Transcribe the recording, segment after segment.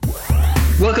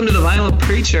Welcome to The Violent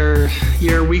Preacher,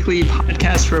 your weekly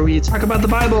podcast where we talk about the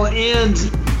Bible and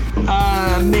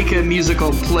make a musical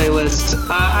playlist.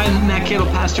 I'm Matt Cato,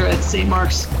 pastor at St.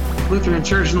 Mark's Lutheran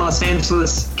Church in Los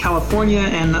Angeles, California,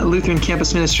 and Lutheran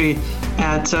Campus Ministry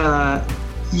at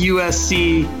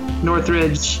USC,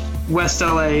 Northridge, West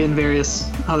LA, and various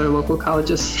other local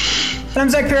colleges. I'm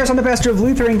Zach Paris. I'm the pastor of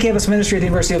Lutheran Campus Ministry at the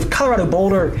University of Colorado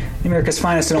Boulder, America's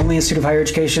finest and only institute of higher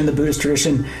education, the Buddhist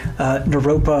tradition,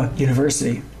 Naropa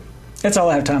University. That's all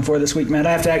I have time for this week, man.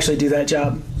 I have to actually do that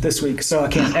job this week, so I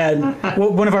can't add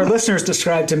what one of our listeners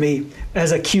described to me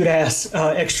as a cute-ass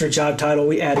extra job title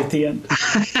we add at the end.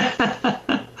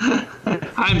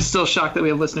 I'm still shocked that we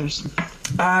have listeners.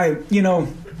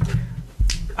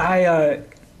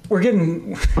 We're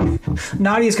getting...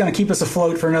 Nadia's going to keep us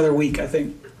afloat for another week, I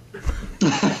think.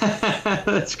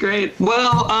 That's great.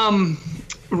 Well,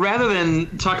 rather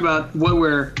than talk about what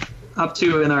we're up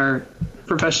to in our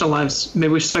professional lives,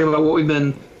 maybe we should talk about what we've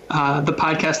been, the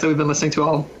podcast that we've been listening to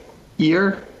all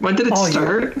year. When did it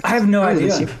start? Year. I have no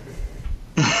idea.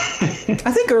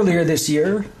 I think earlier this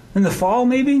year, in the fall,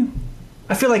 maybe.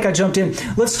 I feel like I jumped in.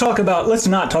 Let's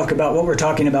not talk about what we're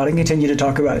talking about and continue to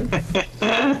talk about it.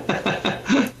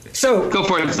 So, go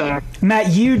for it, Zach.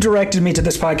 Matt, you directed me to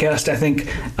this podcast, I think.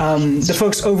 The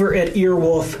folks over at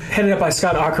Earwolf, headed up by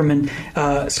Scott Ackerman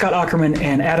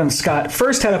and Adam Scott,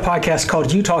 first had a podcast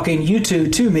called You Talking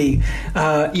U2 to Me.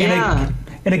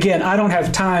 And again, I don't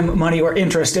have time, money, or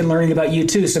interest in learning about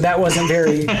U2, so that wasn't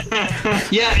very...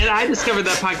 Yeah, and I discovered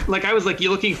that podcast. Like, I was like, you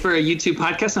looking for a YouTube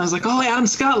podcast? And I was like, oh, Adam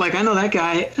Scott, like, I know that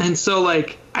guy. And so,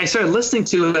 like, I started listening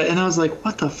to it, and I was like,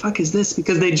 what the fuck is this?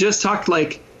 Because they just talked,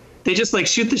 like... They just like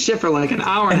shoot the shit for like an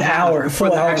hour and a half.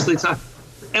 Full hour. Actually talk.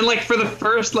 And like for the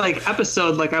first like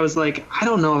episode, like I was like, I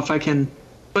don't know if I can.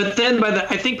 But then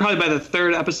I think probably by the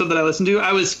third episode that I listened to,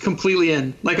 I was completely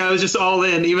in. Like I was just all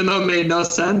in, even though it made no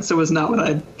sense. It was not what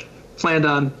I'd planned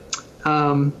on.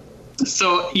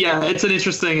 So yeah, it's an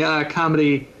interesting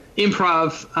comedy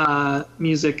improv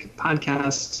music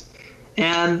podcast.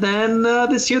 And then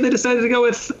this year they decided to go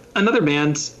with another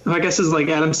band, who I guess is like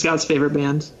Adam Scott's favorite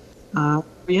band.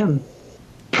 R.E.M.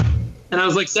 And I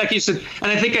was like, Zach, you should, and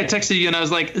I think I texted you and I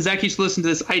was like, Zach, you should listen to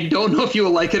this. I don't know if you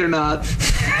will like it or not.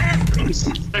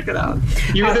 Check it out.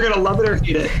 You're either going to love it or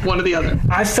hate it, one or the other.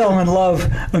 I fell in love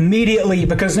immediately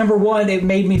because number one, it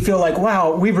made me feel like,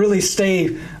 wow, we really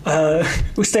stay on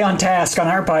task on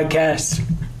our podcast.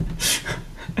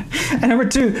 And number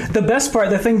two, the best part,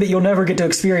 the thing that you'll never get to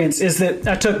experience is that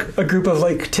I took a group of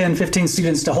like 10, 15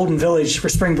 students to Holden Village for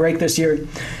spring break this year,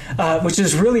 which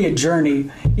is really a journey,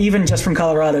 even just from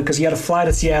Colorado, because you got to fly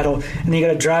to Seattle and then you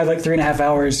got to drive like 3.5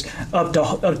 hours up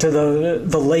to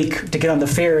the lake to get on the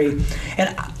ferry.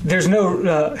 And there's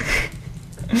no...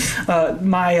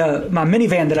 my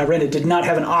minivan that I rented did not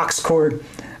have an aux cord.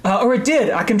 Or it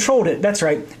did. I controlled it. That's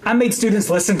right. I made students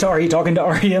listen to R.E. talking to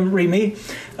R.E.M. Re-Me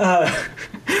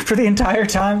for the entire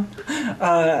time.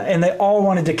 And they all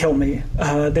wanted to kill me.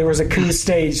 There was a coup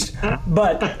staged.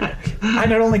 But I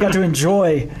not only got to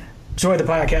enjoy the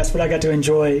podcast, but I got to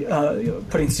enjoy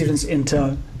putting students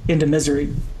into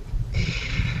misery.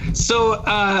 So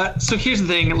here's the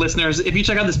thing, listeners. If you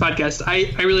check out this podcast,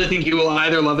 I really think you will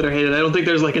either love it or hate it. I don't think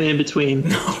there's like an in-between.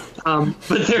 No.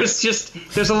 But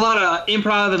there's a lot of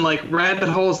improv and like rabbit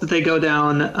holes that they go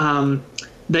down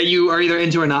that you are either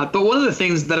into or not. But one of the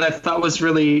things that I thought was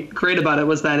really great about it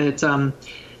was that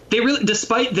they really,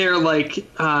 despite their like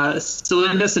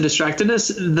silliness and distractedness,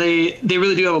 they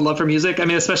really do have a love for music. I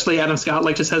mean, especially Adam Scott,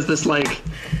 like just has this like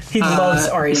he loves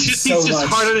R.E.M. He's just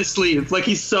hard on his sleeve. Like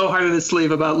he's so hard on his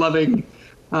sleeve about loving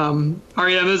R.E.M.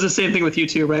 It was the same thing with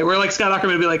U2, right? Where like Scott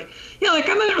Ackerman would be like, yeah, like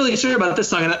I'm not really sure about this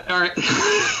song, and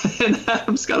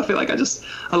Adam Scott will be like,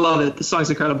 I love it. The song's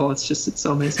incredible. It's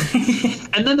so amazing.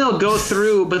 And then they'll go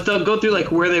through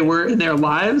like where they were in their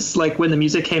lives, like when the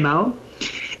music came out.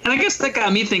 And I guess that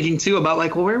got me thinking too about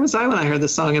like, well, where was I when I heard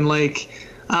this song? And like,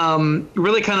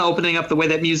 really kind of opening up the way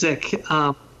that music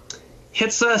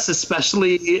hits us,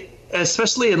 especially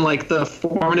in like the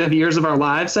formative years of our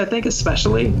lives. I think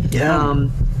especially,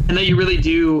 and that you really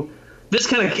do. This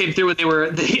kind of came through when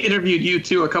they interviewed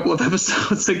U2 a couple of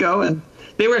episodes ago, and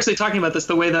they were actually talking about this,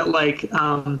 the way that like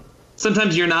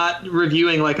sometimes you're not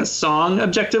reviewing like a song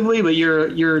objectively, but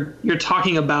you're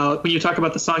talking about, when you talk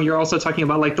about the song, you're also talking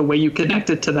about like the way you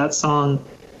connected to that song,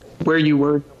 where you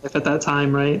were at that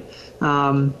time, right?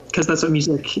 Because that's what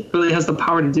music really has the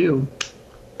power to do.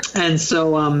 And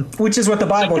so which is what the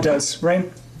Bible does, right?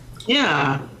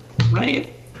 Yeah,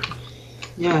 right.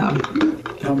 Yeah.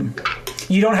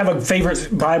 You don't have a favorite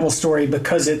Bible story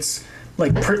because it's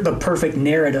like the perfect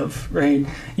narrative, right?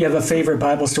 You have a favorite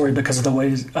Bible story because of the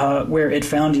ways where it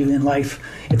found you in life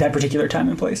at that particular time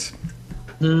and place.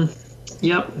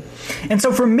 Yep. And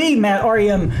so for me, Matt,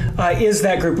 R.E.M. Is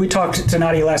that group. We talked to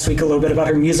Nadia last week a little bit about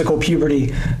her musical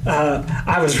puberty.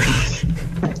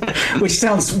 Which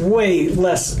sounds way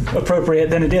less appropriate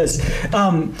than it is.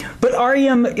 But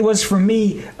R.E.M. was, for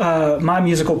me, my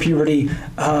musical puberty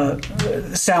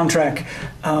soundtrack.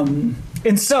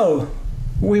 And so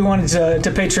we wanted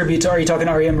to pay tribute to Are You Talking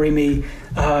R.E.M. Remy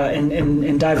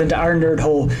and dive into our nerd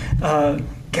hole.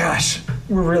 Gosh,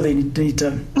 we really need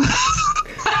to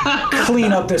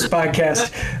clean up this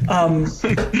podcast. And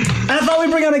I thought we'd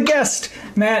bring on a guest,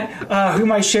 Matt, who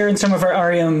might share in some of our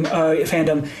R.E.M.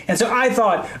 Fandom. And so I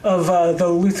thought of the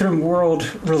Lutheran World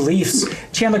Reliefs,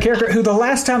 Chandler Carriker, who the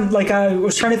last time, I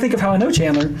was trying to think of how I know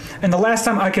Chandler, and the last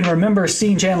time I can remember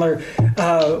seeing Chandler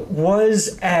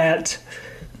was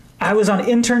I was on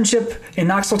internship in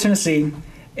Knoxville, Tennessee,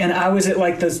 and I was at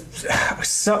the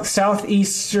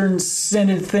Southeastern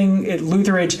Synod thing at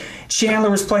Lutheridge. Chandler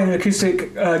was playing an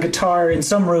acoustic guitar in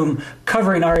some room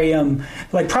covering R.E.M.,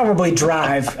 probably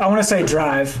Drive. I want to say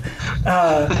Drive.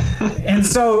 And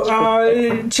so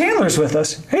Chandler's with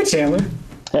us. Hey, Chandler.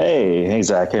 Hey,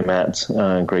 Zach. Hey, Matt.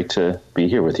 Great to be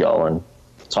here with y'all and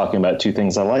talking about two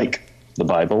things I like, the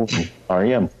Bible and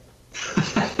R.E.M.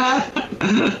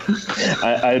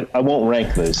 I won't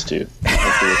rank those two.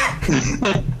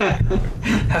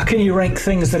 How can you rank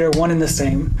things that are one and the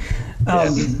same?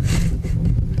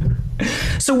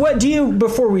 So what do you,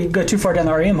 before we go too far down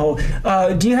the R.E.M. hole,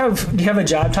 do you have a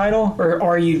job title, or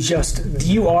are you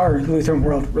Lutheran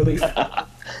World Relief?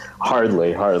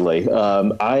 Hardly.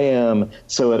 I am,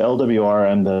 so at LWR,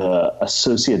 I'm the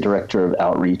Associate Director of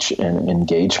Outreach and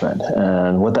Engagement.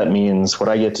 And what that means, what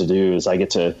I get to do is I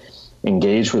get to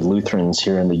engage with Lutherans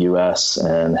here in the U.S.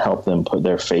 and help them put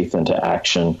their faith into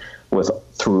action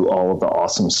through all of the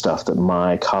awesome stuff that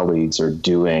my colleagues are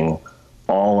doing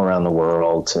all around the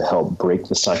world to help break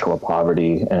the cycle of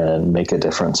poverty and make a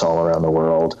difference all around the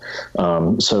world.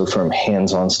 So from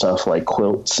hands-on stuff like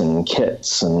quilts and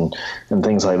kits and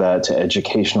things like that, to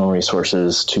educational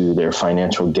resources, to their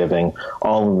financial giving,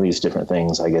 all of these different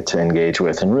things I get to engage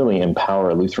with and really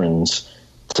empower Lutherans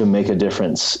to make a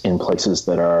difference in places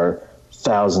that are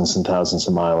thousands and thousands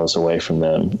of miles away from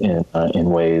them in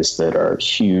ways that are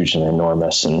huge and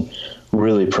enormous, and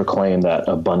really proclaim that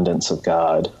abundance of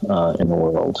God in the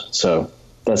world. So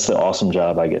that's the awesome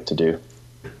job I get to do.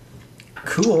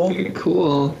 Cool.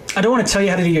 Cool. I don't want to tell you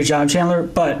how to do your job, Chandler,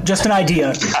 but just an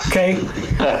idea, okay?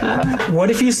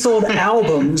 What if you sold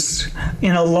albums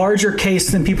in a larger case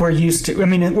than people are used to? I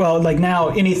mean, now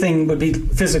anything would be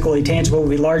physically tangible, would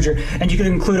be larger, and you could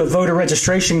include a voter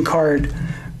registration card,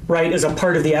 right, as a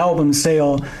part of the album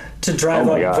sale to drive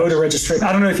up voter registration.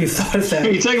 I don't know if you've thought of that. Are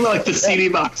you talking about the CD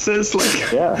boxes?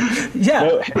 Yeah.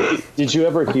 No, hey, did you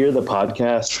ever hear the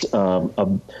podcast?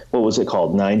 What was it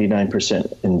called?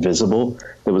 99% Invisible.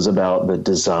 It was about the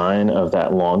design of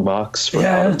that long box for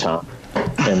Out of Time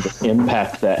and the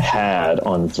impact that had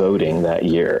on voting that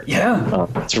year. Yeah.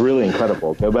 It's really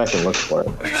incredible. Go back and look for it.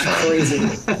 Crazy.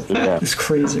 Yeah. It's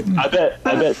crazy. I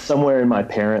bet somewhere in my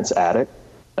parents' attic,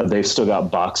 they've still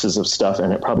got boxes of stuff,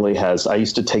 and it probably has. I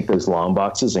used to take those long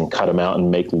boxes and cut them out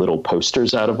and make little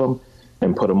posters out of them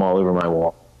and put them all over my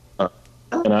wall.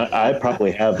 And I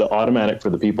probably have the Automatic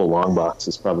for the People long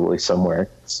boxes probably somewhere.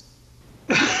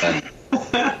 I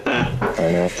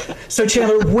know. So,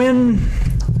 Chandler,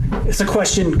 it's a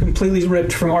question completely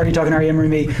ripped from Are You Talking R.E.M.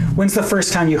 Remy. When's the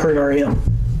first time you heard R.E.M.?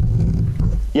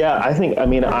 Yeah,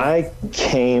 I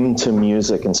came to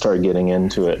music and started getting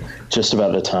into it just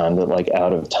about the time that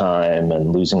Out of Time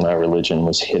and Losing My Religion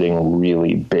was hitting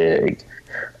really big.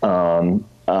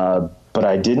 But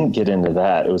I didn't get into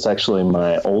that. It was actually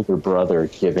my older brother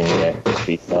giving me a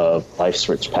copy of Life's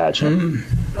Rich Pageant.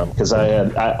 Because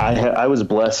I was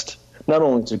blessed not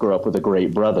only to grow up with a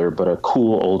great brother, but a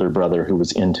cool older brother who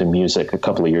was into music a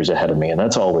couple of years ahead of me. And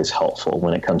that's always helpful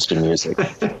when it comes to music.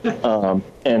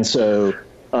 And so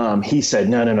he said,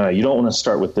 no, you don't want to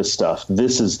start with this stuff.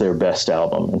 This is their best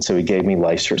album. And so he gave me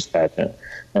Life's Rich Pageant.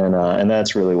 And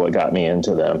that's really what got me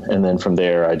into them. And then from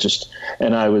there, I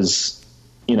was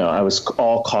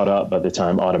all caught up by the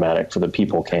time Automatic for the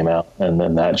People came out. And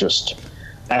then that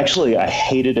actually, I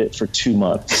hated it for 2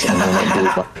 months. And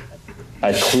then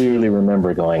I clearly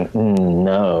remember going,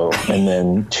 no. And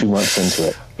then 2 months into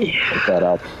it, that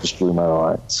album just blew my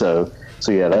mind. So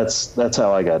yeah, that's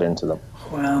how I got into them.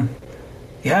 Wow.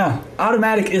 Yeah.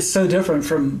 Automatic is so different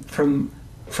from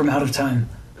Out of Time.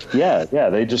 Yeah.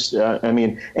 They just,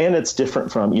 and it's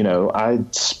different from, I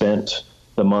spent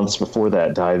the months before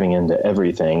that diving into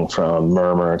everything from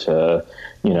Murmur to,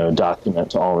 Document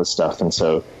to all this stuff. And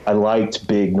so I liked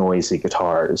big, noisy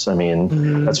guitars. I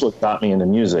mean, that's what got me into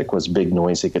music, was big,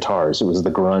 noisy guitars. It was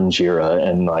the grunge era.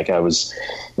 And like I was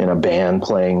in a band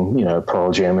playing,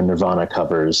 Pearl Jam and Nirvana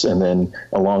covers. And then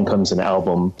along comes an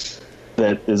album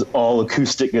that is all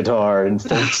acoustic guitar and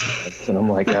folk songs. And I'm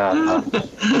like, I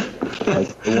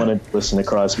wanted to listen to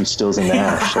Crosby, Stills and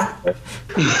Nash.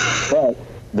 But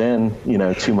then,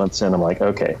 2 months in, I'm like,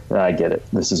 okay, I get it.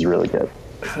 This is really good.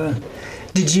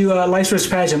 Did you Life's Rich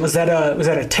Pageant? Was that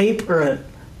a tape or a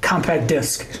compact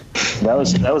disc? That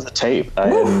was a tape. I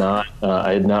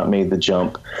had not made the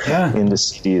jump into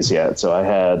CDs yet. So I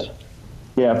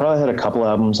probably had a couple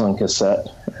albums on cassette,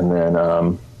 and then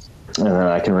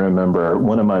I can remember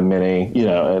one of my many,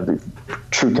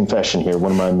 true confession here,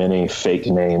 one of my many fake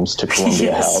names to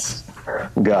Columbia House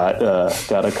got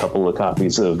a couple of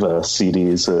copies of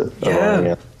CDs of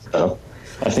R.E.M. So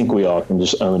I think we all can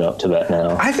just own up to that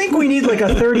now. I think we need like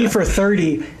a 30 for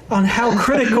 30 on how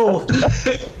critical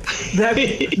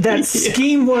that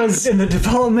scheme was in the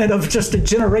development of just a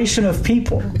generation of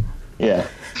people. Yeah.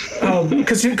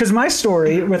 Because my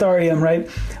story with R.E.M., right,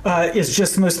 is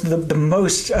just the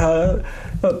most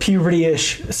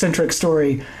puberty-ish centric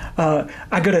story.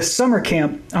 I go to summer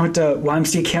camp. I went to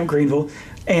YMCA Camp Greenville,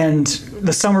 and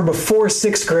the summer before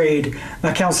 6th grade,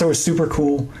 my counselor was super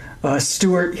cool.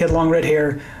 Stuart, he had long red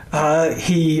hair.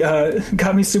 He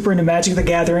got me super into Magic the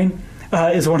Gathering,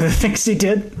 is one of the things he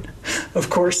did,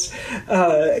 of course.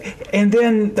 And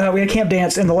then we had camp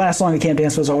dance, and the last song of camp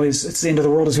dance was always "It's the End of the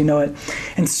World as We Know It."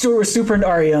 And Stuart was super into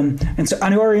R.E.M., and so I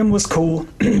knew R.E.M. was cool.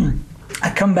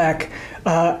 I come back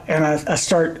and I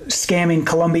start scamming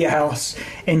Columbia House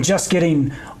and just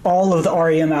getting all of the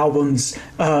R.E.M. albums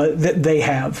that they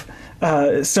have.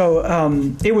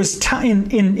 So it was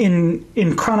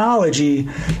in chronology.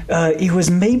 It was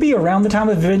maybe around the time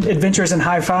of Adventures in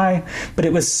Hi-Fi, but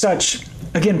it was such,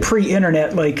 again,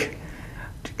 pre-internet, like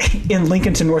in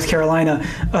Lincolnton, North Carolina,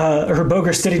 or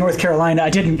Boger City, North Carolina. I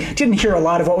didn't hear a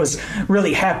lot of what was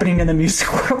really happening in the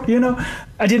music world.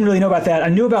 I didn't really know about that. I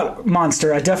knew about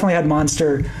Monster. I definitely had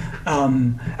Monster.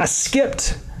 I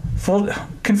skipped, full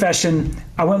confession,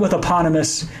 I went with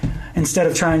Eponymous instead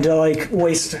of trying to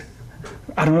waste.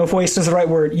 I don't know if waste is the right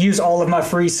word, use all of my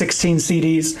free 16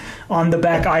 CDs on the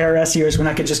back IRS years when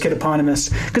I could just get Eponymous.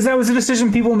 Because that was a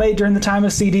decision people made during the time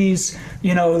of CDs.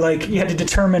 You had to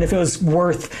determine if it was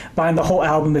worth buying the whole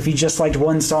album if you just liked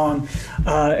one song.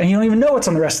 And you don't even know what's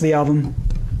on the rest of the album.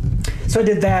 So I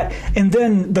did that. And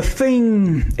then the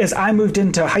thing, as I moved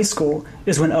into high school,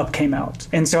 is when Up came out.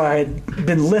 And so I had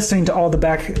been listening to all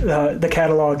the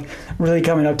catalog, really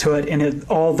coming up to it. And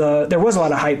there was a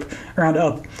lot of hype around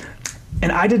Up.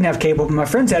 And I didn't have cable, but my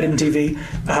friends had MTV,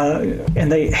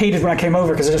 and they hated when I came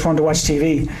over because I just wanted to watch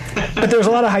TV. But there was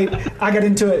a lot of hype. I got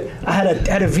into it. I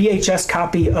had a VHS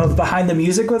copy of Behind the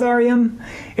Music with R.E.M.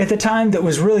 at the time that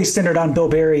was really centered on Bill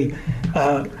Berry,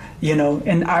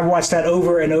 and I watched that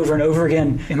over and over and over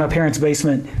again in my parents'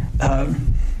 basement,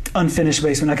 unfinished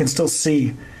basement. I can still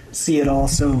see it all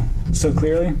so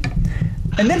clearly.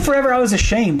 And then forever I was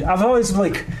ashamed. I've always,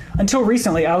 until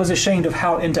recently, I was ashamed of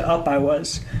how into Up I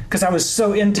was. Because I was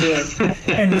so into it.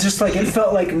 And just it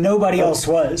felt like nobody else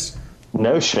was.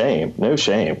 No shame.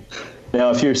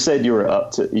 Now, if you said you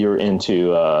were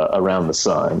into Around the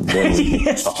Sun, then we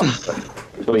can talk.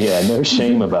 But yeah, no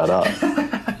shame about Up.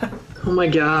 Oh my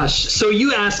gosh. So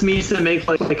you asked me to make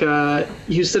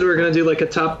you said we were going to do a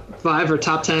top 5 or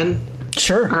top 10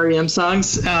 R.E.M.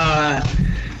 songs.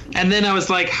 And then I was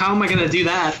like, how am I going to do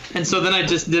that? And so then I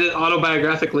just did it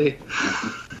autobiographically.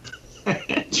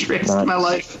 Traced my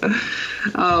life.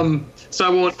 So I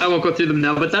won't go through them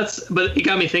now, but it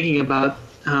got me thinking about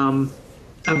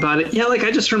it. Yeah,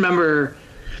 I just remember.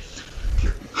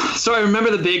 So I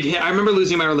remember the big hit. I remember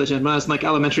Losing My Religion when I was in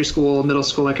elementary school, middle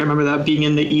school. I remember that being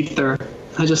in the ether.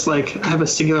 I just I have a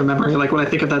singular memory. When I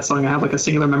think of that song, I have a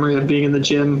singular memory of being in the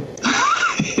gym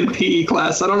in PE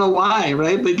class. I don't know why,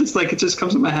 right? But it's it just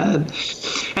comes to my head.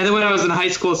 And then when I was in high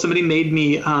school, somebody made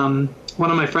me, one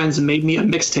of my friends made me a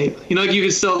mixtape. You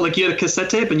could still, you had a cassette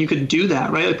tape and you could do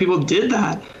that, right? People did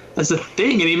that as a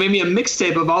thing. And he made me a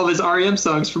mixtape of all of his R.E.M.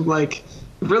 songs from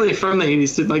really from the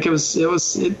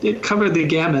 80s. It covered the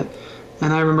gamut.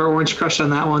 And I remember Orange Crush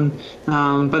on that one.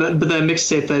 But that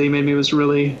mixtape that he made me was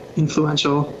really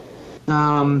influential.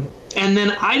 And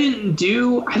then I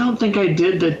don't think I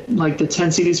did the 10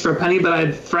 CDs for a penny, but I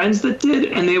had friends that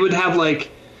did, and they would have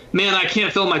man, I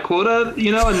can't fill my quota, and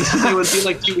they would be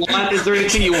like, do you want, is there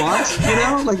anything you want,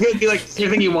 it would be is there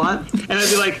anything you want? And I'd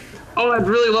be like, oh, I'd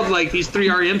really love like these 3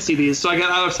 R.E.M. CDs. So I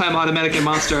got Out of Time, Automatic, and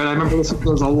Monster, and I remember listening to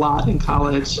those a lot in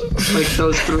college. Like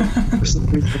those 3.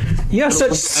 You have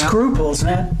such scruples,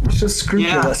 man. It's just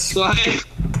scrupulous. Yeah. So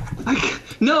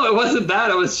no, it wasn't that.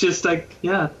 It was just like,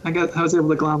 I was able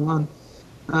to glom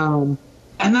on.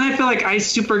 And then I feel like I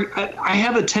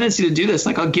have a tendency to do this.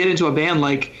 Like I'll get into a band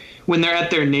like when they're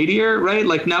at their nadir, right?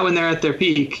 Like not when they're at their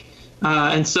peak.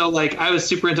 And so like I was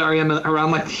super into R.E.M.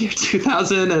 around like the year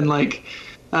 2000 and like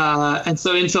and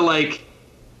so into like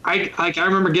I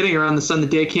remember getting around the Sun the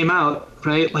day it came out,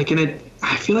 right? Like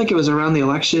I feel like it was around the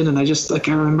election, and I just like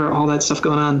I remember all that stuff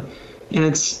going on, and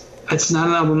it's not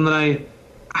an album that I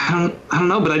don't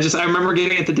know, but I remember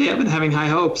getting it the day of and having high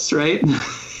hopes, right?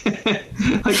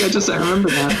 Like I remember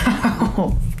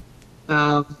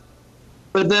that.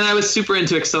 But then I was super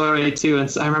into Accelerate too,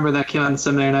 and so I remember that came out in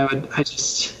seminary, and I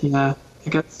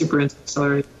got super into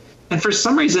Accelerate, and for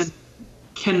some reason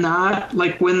cannot,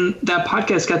 like when that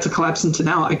podcast got to Collapse Into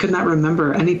Now, I could not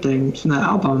remember anything from that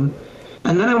album.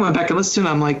 And then I went back and listened to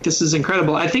it, and I'm like, this is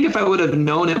incredible. I think if I would have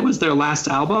known it was their last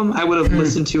album, I would have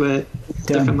listened to it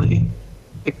differently.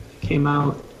 It came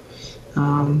out.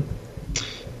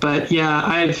 But yeah,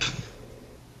 I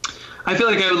feel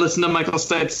like I would listen to Michael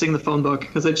Stipe sing the phone book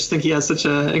because I just think he has such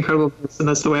an incredible voice, and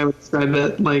that's the way I would describe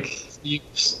it. Like,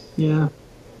 yeah.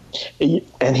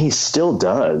 And he still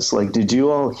does. Like, did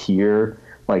you all hear,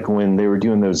 like, when they were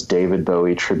doing those David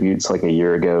Bowie tributes like a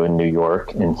year ago in New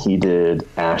York, and he did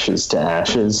Ashes to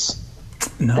Ashes?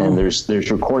 No. And there's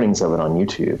recordings of it on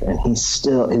YouTube, and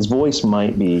his voice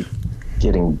might be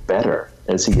getting better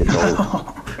as he gets older,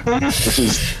 which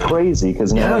is crazy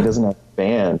because now he doesn't have a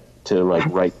band to like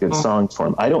write good songs for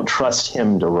him. I don't trust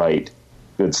him to write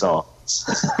good songs.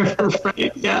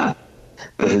 Right? Yeah.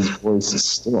 But his voice is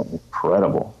still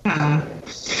incredible.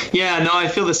 Yeah, no, I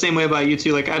feel the same way about you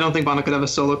too. Like, I don't think Bono could have a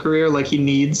solo career. Like, he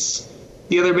needs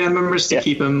the other band members to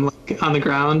keep him like on the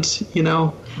ground. You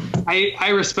know, I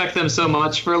respect them so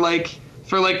much for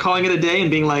calling it a day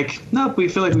and being like, nope, we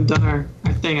feel like we've done our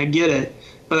thing. I get it,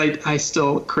 but I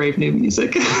still crave new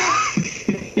music.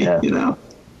 Yeah. You know.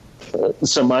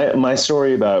 So my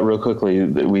story about, real quickly,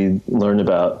 that we learned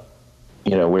about,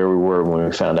 you know, where we were when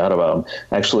we found out about them.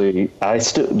 Actually,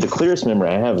 the clearest memory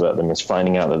I have about them is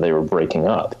finding out that they were breaking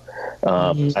up.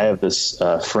 I have this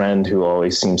friend who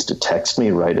always seems to text me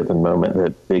right at the moment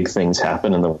that big things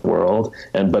happen in the world,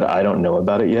 but I don't know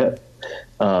about it yet.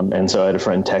 And so I had a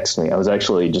friend text me. I was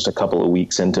actually just a couple of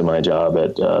weeks into my job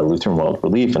at Lutheran World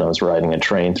Relief, and I was riding a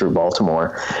train through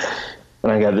Baltimore.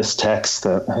 And I got this text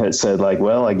that said, like,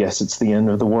 well, I guess it's the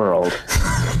end of the world.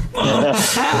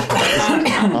 It's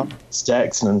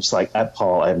text, and I'm just like,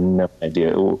 Paul, I have no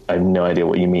idea. I have no idea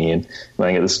what you mean. And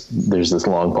I get this. There's this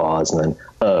long pause, and then,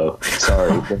 oh,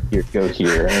 sorry, go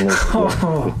here. And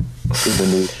there's the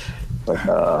new, like,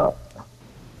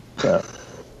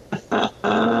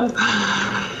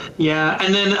 yeah.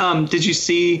 And then, did you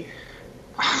see?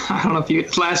 I don't know if you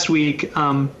last week.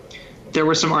 There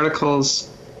were some articles.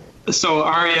 So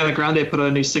Ariana Grande put out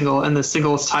a new single, and the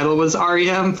single's title was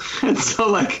R.E.M. And so,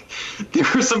 like, there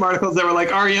were some articles that were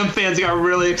like, R.E.M. fans got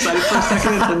really excited for a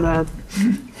second,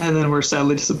 and then we're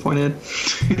sadly disappointed.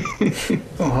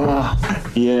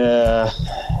 Yeah.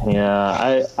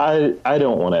 I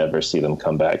don't want to ever see them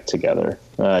come back together.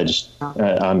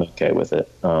 I'm okay with it.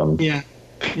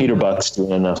 Peter Buck's doing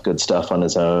enough good stuff on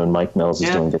his own. Mike Mills is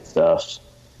doing good stuff.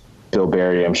 Bill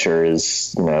Berry, I'm sure,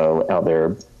 is, you know, out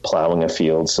there plowing a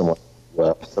field somewhere,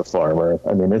 a farmer.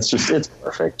 I mean, it's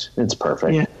perfect. It's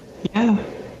perfect. Yeah.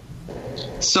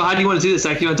 So how do you want to do this,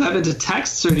 Zach? Do you want to dive into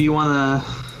texts, or do you want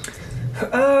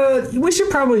to... we should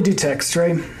probably do text,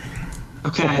 right?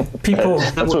 Okay. People...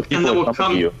 And then we'll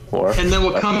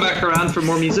come back around for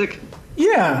more music?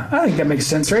 Yeah, I think that makes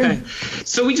sense, right? Okay.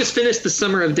 So we just finished the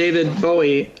Summer of David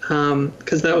Bowie,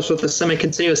 because that was what the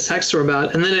semi-continuous texts were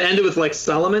about. And then it ended with, like,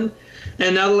 Solomon.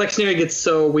 And now the lectionary gets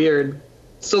so weird.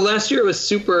 So last year it was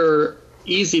super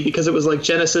easy because it was like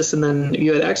Genesis, and then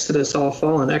you had Exodus all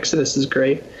fall, and Exodus is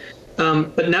great.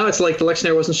 But now it's like the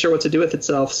lectionary wasn't sure what to do with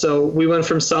itself. So we went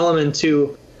from Solomon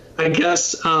to, I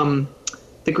guess,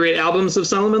 the great albums of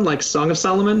Solomon, like Song of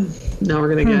Solomon. Now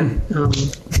we're going to get,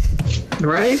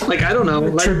 right? Like, I don't know.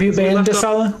 Like, tribute band to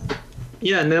Solomon?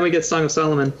 Yeah, and then we get Song of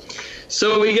Solomon.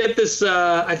 So we get this,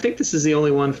 I think this is the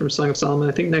only one from Song of Solomon.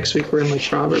 I think next week we're in like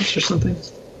Proverbs or something.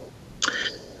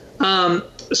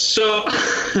 So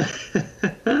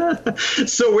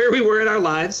where we were in our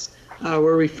lives,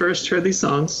 where we first heard these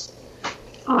songs,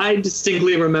 I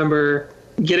distinctly remember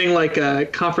getting like a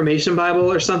confirmation Bible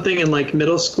or something in like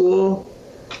middle school.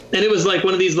 and it was like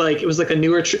one of these, like, it was like a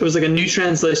new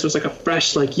translation. It was like a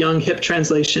fresh, like, young, hip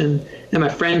translation. And my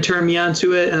friend turned me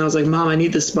onto it, and I was like, Mom, I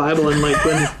need this Bible. And like,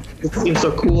 when it seems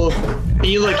so cool. And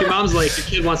you, like, your mom's like, your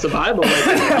kid wants a Bible. Like,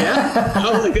 yeah.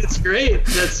 I was like, that's great.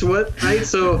 That's what, right?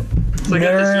 So I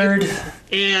got this.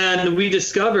 And we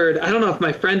discovered, I don't know if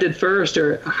my friend did first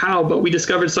or how, but we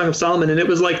discovered Song of Solomon, and it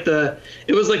was like the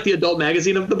adult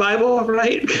magazine of the Bible,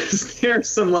 right? Because there's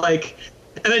some, like,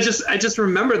 and I just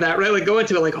remember that, right? Like, going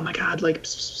to it, like, oh my God, like,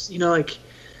 you know, like,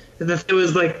 it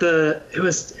was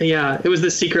the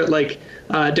secret, like,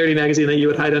 dirty magazine that you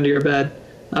would hide under your bed,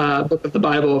 book of the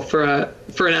Bible for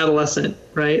an adolescent,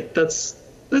 right? That's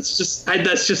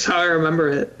just how I remember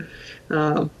it.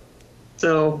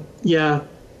 So yeah,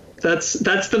 that's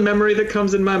the memory that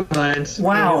comes in my mind.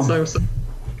 Wow.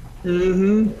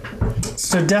 Mm-hmm.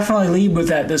 So definitely lead with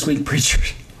that this week, preacher.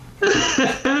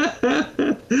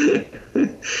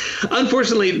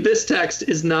 Unfortunately, this text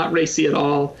is not racy at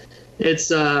all. It's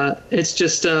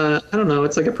just I don't know.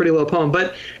 It's like a pretty low poem.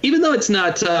 But even though it's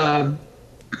not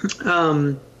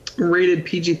rated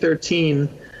PG-13,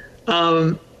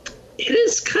 it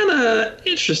is kind of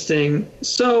interesting.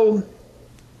 So,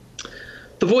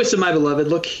 the voice of my beloved,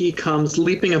 look, he comes,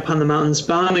 leaping upon the mountains,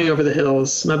 bounding over the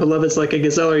hills. My beloved's like a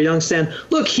gazelle or a young stan.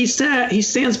 Look, he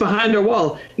stands behind our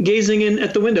wall, gazing in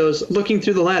at the windows, looking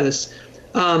through the lattice.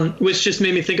 Which just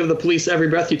made me think of the police every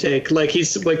breath you take. Like,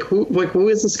 he's like, who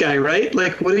is this guy, right?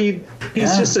 Like, what are you?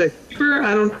 He's just a keeper.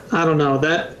 I don't know.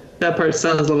 That part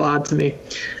sounds a little odd to me.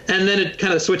 And then it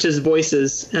kind of switches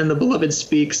voices, and the beloved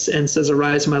speaks and says,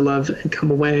 "Arise, my love, and come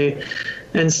away,"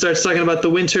 and starts talking about the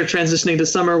winter transitioning to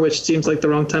summer, which seems like the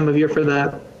wrong time of year for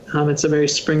that. It's a very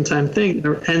springtime thing.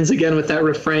 It ends again with that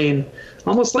refrain,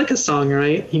 almost like a song,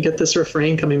 right? You get this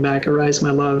refrain coming back, "Arise,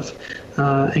 my love,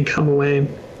 and come away."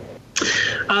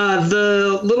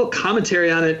 The little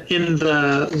commentary on it in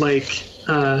the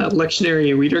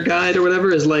lectionary reader guide or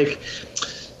whatever is like,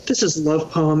 this is a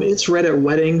love poem. It's read at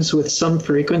weddings with some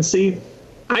frequency.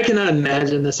 I cannot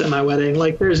imagine this at my wedding.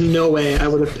 Like, there's no way I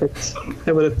would have picked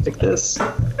this.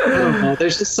 I don't know.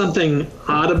 There's just something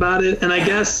odd about it, and I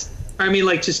guess, I mean,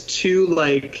 like, just too,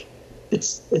 like,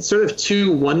 it's sort of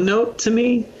too one note to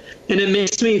me, and it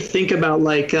makes me think about,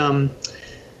 like,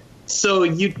 so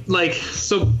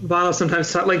Bono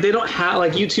sometimes talk, like, they don't have,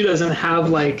 like, U2 doesn't have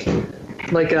like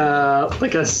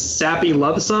a sappy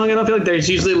love song. I don't feel like there's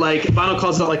usually, like, Bono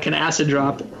calls it like an acid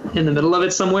drop in the middle of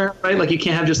it somewhere, right? Like, you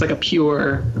can't have just like a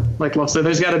pure, like, love song.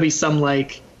 There's got to be some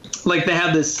like they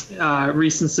have this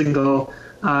recent single,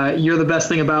 "You're the best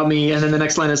thing about me," and then the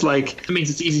next line is like, "It means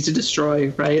it's easy to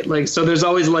destroy," right? Like, so there's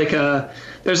always like a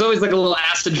little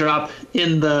acid drop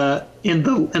in the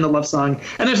love song,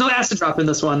 and there's no acid drop in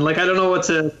this one. Like, I don't know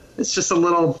it's just a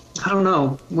little, I don't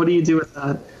know. What do you do with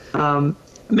that?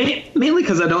 Mainly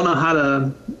because I don't know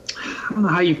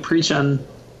how you preach on,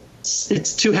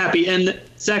 it's too happy. And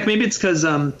Zach, maybe it's because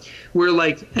we're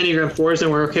like Enneagram 4s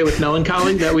and we're okay with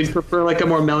melancholy, that we prefer like a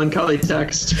more melancholy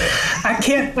text. I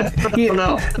can't. I don't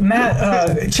know.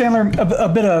 Matt, Chandler, a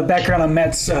bit of background on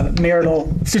Matt's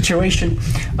marital situation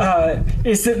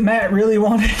is that Matt really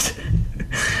wanted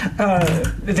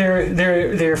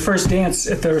their first dance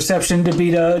at the reception to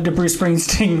be to Bruce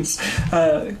Springsteen's.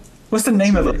 What's the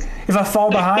name of it? If I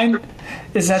Fall Behind?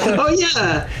 Is that the... Oh,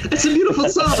 yeah. It's a beautiful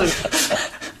song.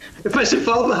 If I should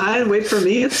fall behind, wait for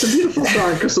me. It's a beautiful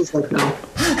song. Crystal's like, no.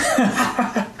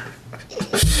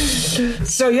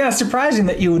 So, yeah, surprising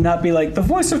that you would not be like, the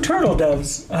voice of turtle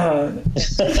doves. I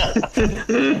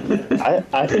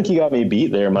think you got me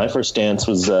beat there. My first dance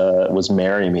was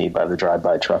 "Marry Me" by the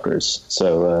Drive-By Truckers.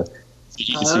 So,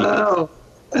 oh.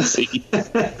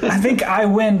 I think I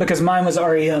win because mine was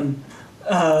R.E.M.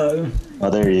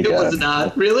 There you go. It was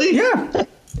not. Really? Yeah.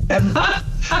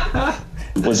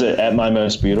 Was it "At My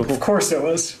Most Beautiful"? Of course it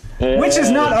was. Yeah. Which is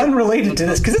not unrelated to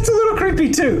this, because it's a little creepy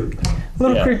too.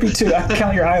 Creepy too. I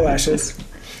count your eyelashes.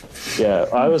 Yeah,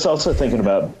 I was also thinking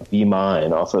about "Be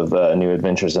Mine" off of New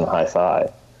Adventures in Hi-Fi.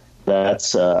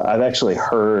 That's I've actually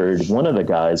heard one of the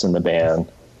guys in the band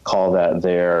call that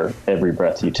their "Every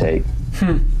Breath You Take."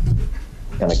 Kind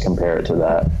of compare it to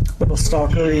that. Little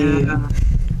stalkery. Yeah.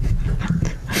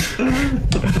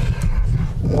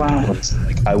 Wow. It's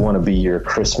like, "I want to be your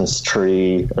Christmas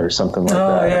tree" or something like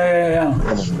that. Oh, yeah.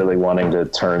 I'm really wanting to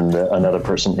turn another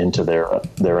person into their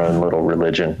own little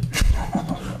religion.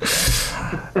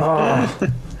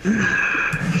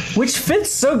 Which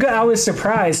fits so good. I was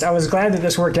surprised. I was glad that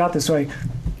this worked out this way.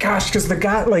 Gosh, because the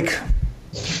guy, like...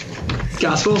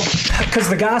 Gospel? Because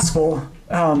the gospel,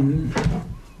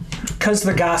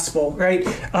 right?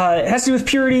 It has to do with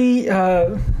purity,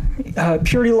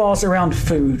 purity laws around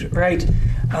food, right?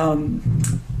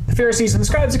 The Pharisees and the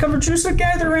scribes had come from Jerusalem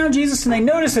gathered around Jesus, and they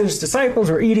noticed that his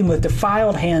disciples were eating with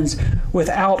defiled hands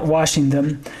without washing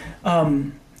them.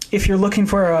 If you're looking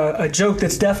for a joke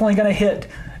that's definitely going to hit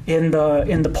in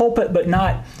the pulpit, but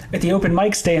not at the open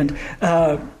mic stand,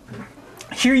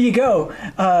 here you go.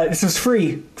 This is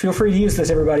free. Feel free to use this,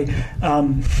 everybody.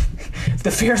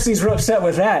 The Pharisees were upset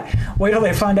with that. Wait till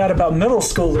they find out about middle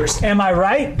schoolers. Am I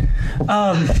right?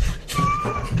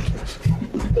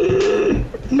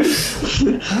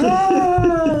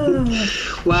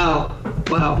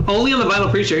 Wow. Only on the Vital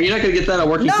Preacher. You're not going to get that on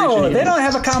Working Preacher. No, they don't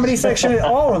have a comedy section at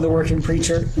all on the Working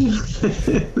Preacher.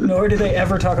 Nor do they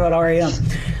ever talk about R.E.M.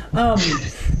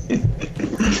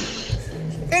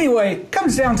 Anyway,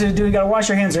 comes down to do we got to wash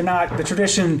your hands or not. The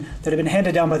tradition that had been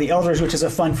handed down by the elders, which is a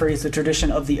fun phrase, the tradition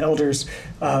of the elders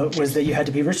was that you had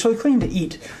to be ritually clean to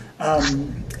eat.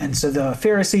 And so the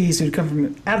Pharisees who'd come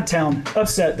from out of town,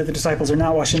 upset that the disciples are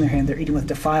not washing their hands, they're eating with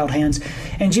defiled hands.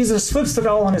 And Jesus flips it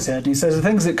all on his head. And he says, the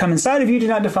things that come inside of you do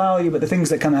not defile you, but the things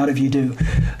that come out of you do.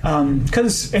 And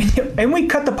we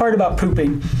cut the part about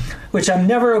pooping, which I'm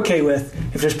never okay with.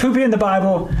 If there's pooping in the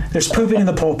Bible, there's pooping in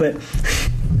the pulpit.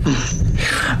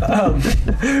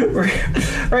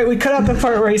 Right, we cut out the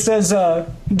part where he says,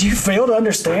 do you fail to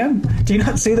understand? Do you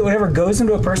not see that whatever goes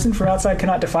into a person from outside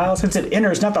cannot defile, since it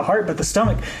enters not the heart but the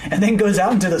stomach and then goes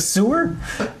out into the sewer?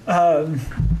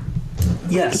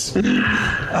 Yes.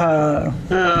 Oh,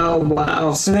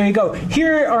 wow. So there you go.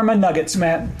 Here are my nuggets,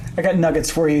 Matt. I got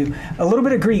nuggets for you. A little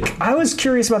bit of Greek. I was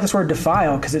curious about this word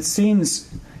defile because it seems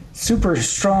super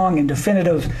strong and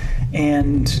definitive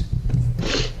and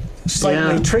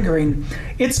slightly triggering.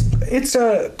 It's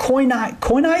a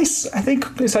koinis, I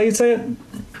think is how you'd say it.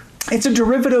 It's a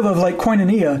derivative of like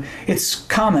koinonia. It's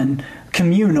common,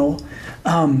 communal,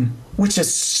 which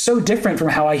is so different from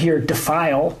how I hear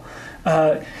defile.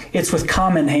 It's with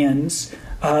common hands,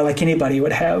 like anybody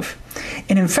would have.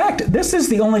 And in fact, this is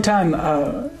the only time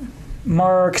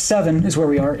Mark 7 is where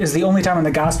we are, is the only time in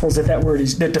the Gospels that word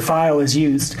is, that defile is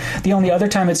used. The only other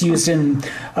time it's used in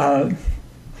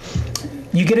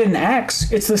you get it in Acts,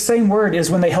 it's the same word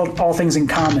as when they held all things in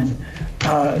common.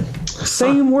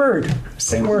 Same word.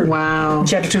 Wow.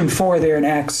 Chapter 2 and 4 there in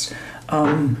Acts.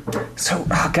 So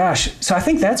I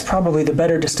think that's probably the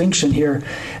better distinction here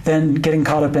than getting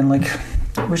caught up in like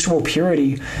ritual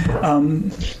purity.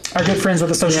 Our good friends with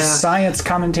the social science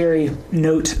commentary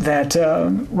note that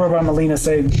Robert Molina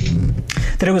say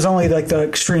that it was only like the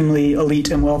extremely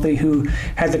elite and wealthy who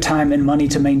had the time and money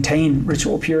to maintain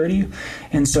ritual purity.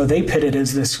 And so they pit it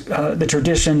as this, the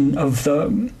tradition of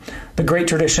the great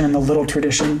tradition and the little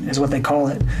tradition is what they call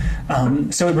it.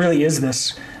 So it really is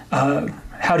this,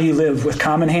 how do you live with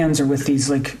common hands or with these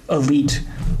like elite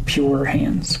pure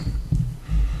hands?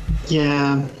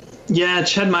 Yeah. Yeah.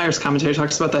 Ched Meyer's commentary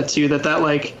talks about that too, that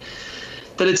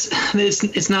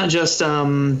it's not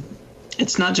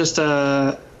just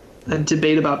a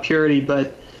debate about purity,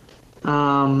 but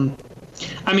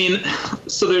I mean,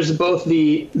 so there's both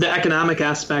the economic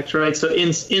aspect, right? So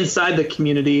inside the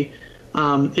community,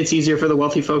 it's easier for the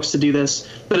wealthy folks to do this,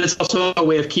 but it's also a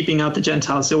way of keeping out the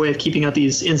Gentiles, a way of keeping out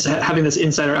these having this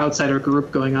insider-outsider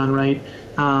group going on, right?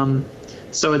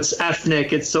 So it's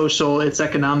ethnic, it's social, it's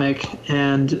economic,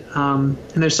 and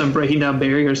there's some breaking down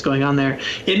barriers going on there.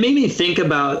 It made me think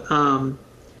about,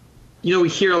 we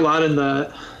hear a lot in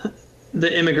the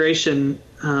immigration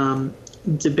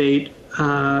debate.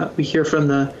 We hear from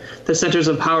the centers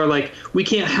of power, like, we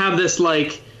can't have this,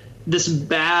 like, these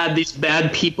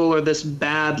bad people or this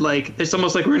bad, like, it's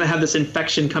almost like we're going to have this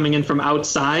infection coming in from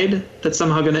outside that's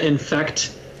somehow going to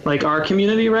infect, like, our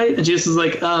community, right? And Jesus is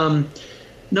like,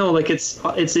 no, like,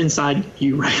 it's inside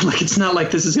you, right? Like, it's not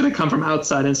like this is going to come from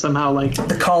outside and somehow, like...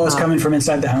 The call is coming from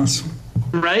inside the house.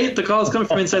 Right? The call is coming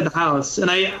from inside the house.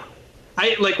 And I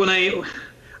like, when I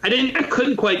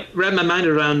couldn't quite wrap my mind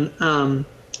around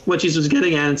what Jesus was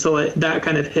getting at until that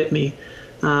kind of hit me.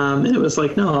 And it was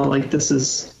like, no, like, this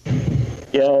is...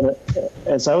 Yeah,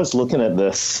 as I was looking at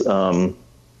this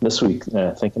this week,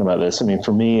 thinking about this, I mean,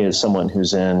 for me, as someone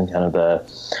who's in kind of the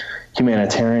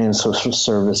humanitarian social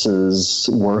services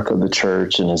work of the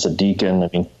church and as a deacon, I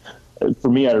mean, for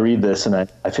me, I read this and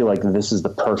I feel like this is the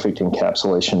perfect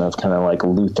encapsulation of kind of like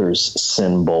Luther's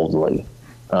sin boldly.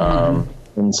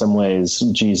 In some ways,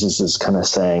 Jesus is kind of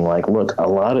saying, like, look, a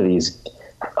lot of these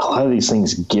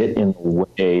things get in the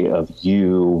way of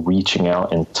you reaching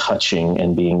out and touching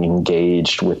and being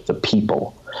engaged with the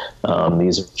people.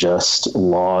 These are just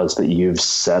laws that you've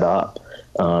set up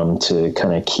to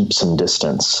kind of keep some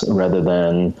distance, rather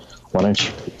than why don't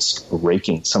you start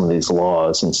raking some of these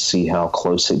laws and see how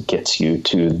close it gets you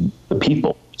to the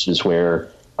people, which is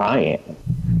where I am.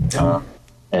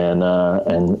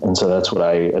 And so that's what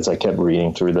as I kept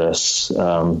reading through this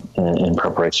in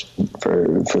preparation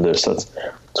for this, that's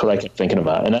what I kept thinking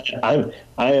about. And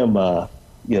I am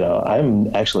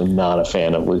I'm actually not a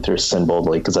fan of Luther's Sin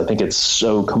Boldly, because I think it's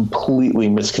so completely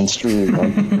misconstrued.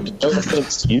 No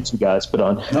offense to you two guys, but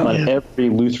on every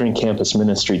Lutheran campus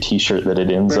ministry T-shirt that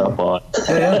it ends up on,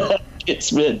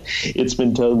 it's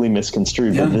been totally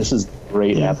misconstrued. But this is a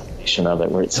great application of it,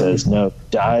 where it says, no,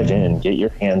 dive in, get your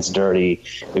hands dirty.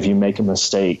 If you make a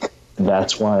mistake,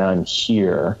 that's why I'm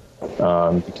here,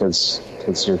 because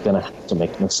you're going to have to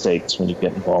make mistakes when you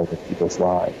get involved with people's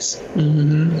lives.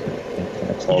 Mm-hmm.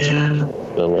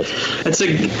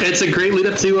 It's a great lead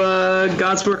up to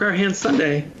God's Work, Our Hands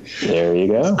Sunday. There you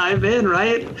go. Dive in,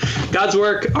 right? God's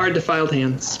work, our defiled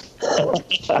hands.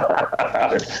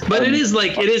 But it is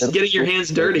getting your hands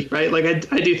dirty, right? Like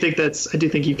I do think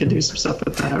you can do some stuff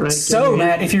with that, right? So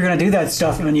Matt, if you're going to do that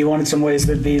stuff and you wanted some ways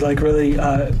that'd be like really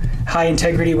high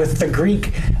integrity with the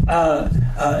Greek,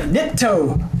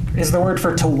 nipto is the word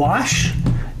for to wash.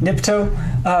 Nipto,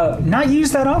 not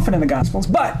used that often in the Gospels,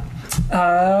 but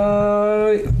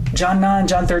John 9,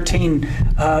 John 13,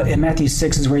 and Matthew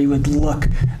 6 is where you would look.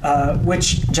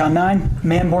 Which John 9,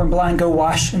 man born blind, go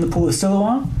wash in the pool of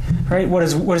Siloam. Right? What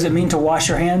does it mean to wash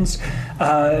your hands?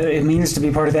 It means to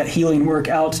be part of that healing work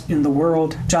out in the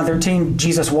world. John 13,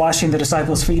 Jesus washing the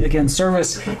disciples' feet, again,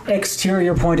 service,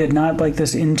 exterior pointed, not like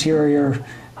this interior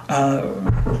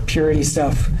purity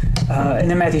stuff. And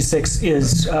then Matthew 6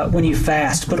 is when you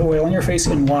fast, put oil on your face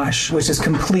and wash, which is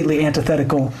completely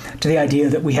antithetical to the idea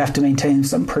that we have to maintain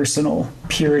some personal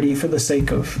purity for the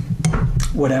sake of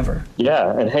whatever.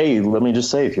 Yeah, and hey, let me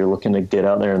just say, if you're looking to get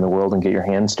out there in the world and get your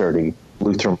hands dirty,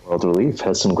 Lutheran World Relief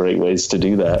has some great ways to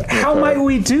do that. How might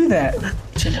we do that?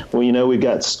 Well, we've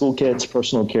got school kits,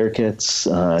 personal care kits,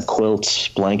 quilts,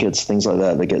 blankets, things like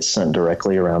that get sent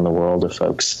directly around the world to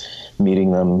folks,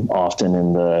 meeting them often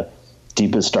in the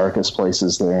deepest, darkest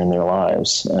places there in their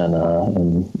lives.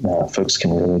 And folks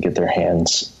can really get their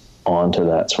hands onto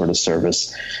that sort of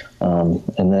service.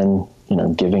 And then,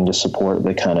 giving to support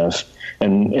the kind of,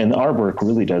 and our work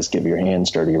really does give your hands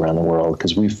dirty around the world,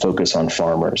 because we focus on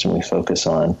farmers and we focus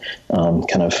on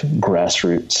kind of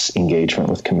grassroots engagement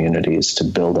with communities to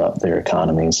build up their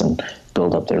economies and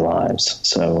build up their lives.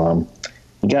 So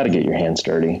you got to get your hands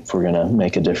dirty if we're going to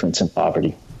make a difference in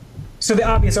poverty. So the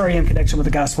obvious R.E.M. connection with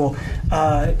the gospel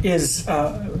is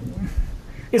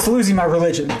it's losing my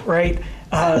religion, right?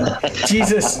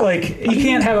 Jesus, you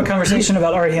can't have a conversation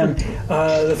about R.E.M.,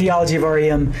 the theology of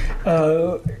R.E.M.,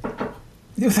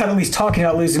 without at least talking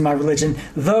about losing my religion,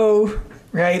 though,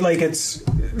 right?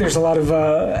 There's a lot of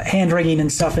hand-wringing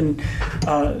and stuff, and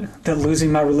that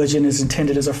losing my religion is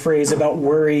intended as a phrase about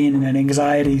worrying and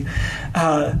anxiety.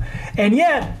 And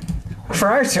yet, for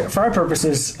our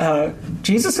purposes,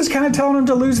 Jesus is kind of telling them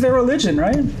to lose their religion,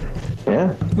 right?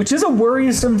 Yeah. Which is a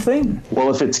worrisome thing.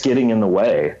 Well, if it's getting in the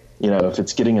way, if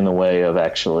it's getting in the way of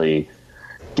actually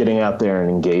getting out there and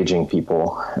engaging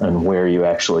people and where you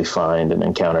actually find and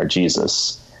encounter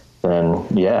Jesus, then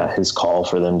his call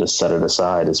for them to set it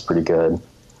aside is pretty good.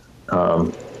 I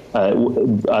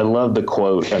love the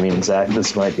quote. I mean, Zach,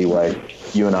 this might be why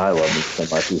you and I love him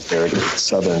so much. He's very good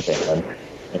Southern band.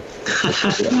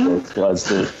 Was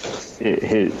that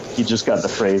he just got the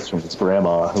phrase from his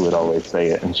grandma, who would always say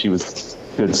it, and she was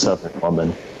a good Southern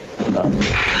woman.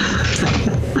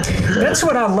 That's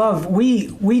what I love.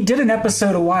 We did an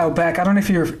episode a while back. I don't know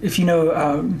if you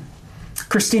know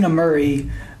Christina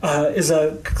Murray is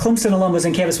a Clemson alum, was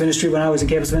in campus ministry when I was in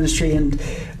campus ministry, and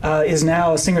is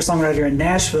now a singer-songwriter in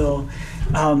Nashville.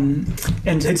 And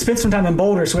had spent some time in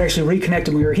Boulder, so we actually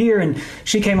reconnected when we were here, and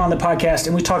she came on the podcast,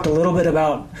 and we talked a little bit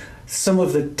about some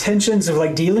of the tensions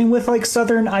of dealing with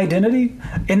Southern identity.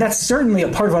 And that's certainly a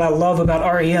part of what I love about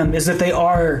R.E.M. is that they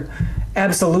are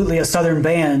absolutely a Southern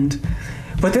band,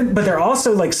 but they're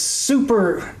also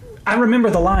super. I remember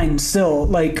the line still,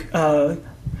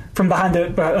 from behind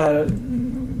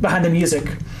the music,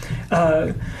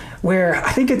 where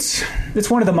I think it's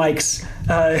one of the mics,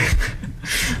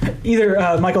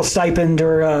 either Michael Stipend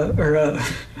or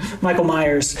Michael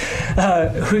Myers,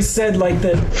 who said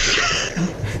that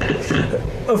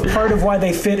of part of why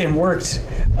they fit and worked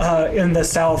in the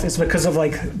South is because of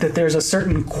that there's a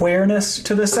certain queerness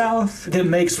to the South that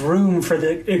makes room for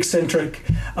the eccentric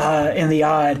and the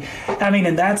odd. I mean,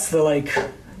 and that's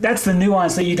the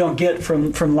nuance that you don't get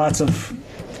from lots of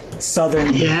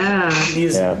Southern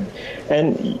music. Yeah.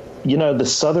 And the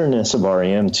southernness of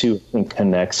R.E.M. too, I think,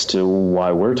 connects to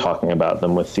why we're talking about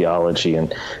them with theology.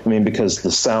 And I mean, because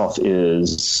the South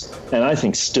is, and I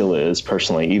think still is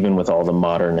personally, even with all the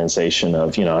modernization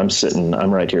of,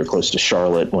 I'm right here close to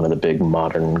Charlotte, one of the big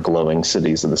modern glowing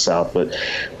cities of the South, but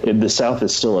the South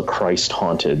is still a Christ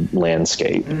haunted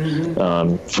landscape,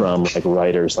 from like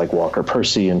writers like Walker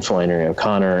Percy and Flannery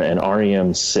O'Connor, and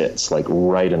R.E.M. sits like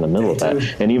right in the middle of that.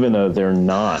 And even though they're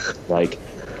not like,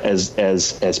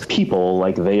 as people,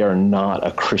 like, they are not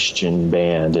a Christian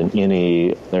band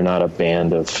they're not a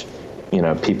band of,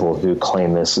 people who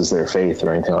claim this as their faith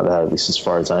or anything like that, at least as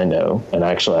far as I know. And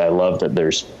actually, I love that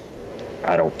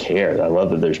I don't care. I love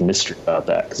that there's mystery about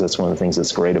that, because that's one of the things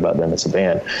that's great about them as a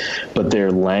band. But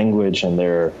their language and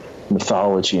their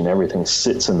mythology and everything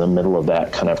sits in the middle of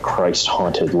that kind of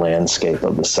Christ-haunted landscape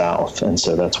of the South. And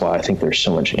so that's why I think there's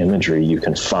so much imagery you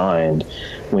can find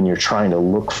when you're trying to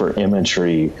look for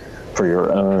imagery for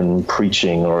your own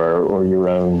preaching or your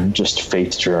own just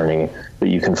faith journey that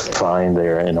you can find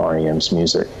there in R.E.M.'s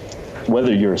music.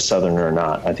 Whether you're a Southerner or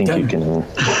not, I think you can.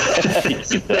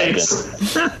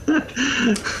 Thanks.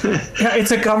 Yeah,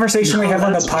 it's a conversation we have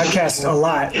on the podcast a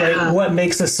lot, right? What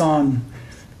makes a song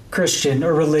Christian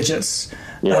or religious?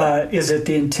 Yeah. Is it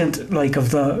the intent, like,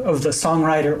 of the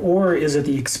songwriter, or is it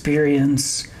the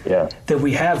experience that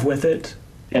we have with it?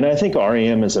 And I think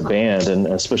R.E.M. as a band, and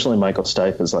especially Michael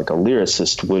Stipe as like a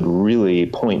lyricist, would really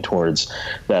point towards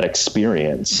that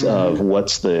experience of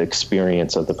what's the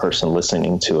experience of the person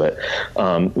listening to it.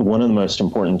 One of the most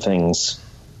important things,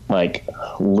 like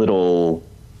little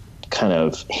kind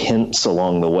of hints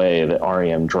along the way that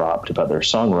R.E.M. dropped about their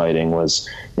songwriting, was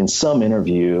in some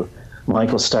interview,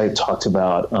 Michael Stipe talked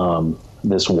about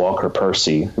this Walker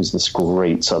Percy, who's this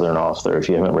great Southern author. If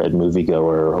you haven't read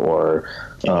Moviegoer or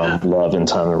Love in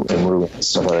Time and Ruin,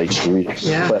 stuff like that, you should read it.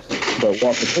 Yeah. But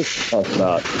Walker Percy talked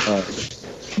about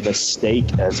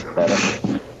mistake as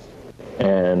benefit.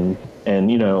 And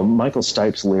Michael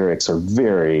Stipe's lyrics are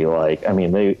very, like, I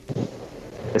mean, they,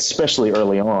 especially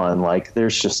early on, like,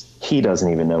 he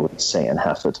doesn't even know what he's saying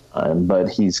half the time, but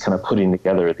he's kind of putting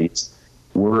together these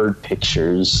word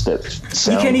pictures that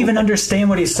sound, you can't even understand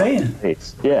what he's saying.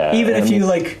 Yeah. Even if you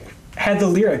had the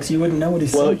lyrics, you wouldn't know what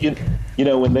he's saying.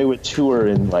 Well, when they would tour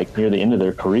and like near the end of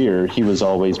their career, he was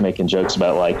always making jokes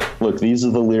about, like, look, these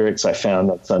are the lyrics I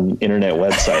found on some internet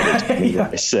website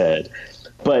that I said.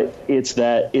 But it's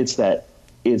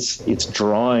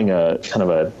drawing up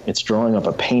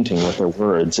a painting with their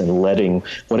words and letting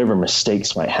whatever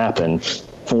mistakes might happen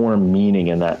form meaning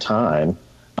in that time.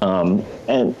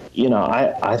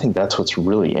 I think that's what's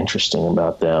really interesting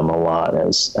about them a lot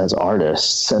as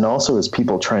artists, and also as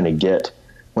people trying to get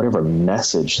whatever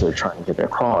message they're trying to get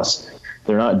across.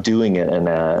 They're not doing it in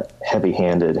a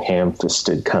heavy-handed,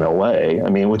 ham-fisted kind of way. I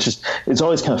mean, it's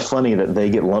always kind of funny that they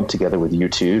get lumped together with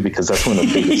U2, because that's one of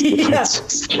the biggest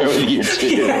differences with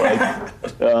U2.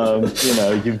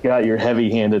 Yeah. You've got your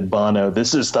heavy-handed Bono,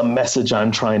 this is the message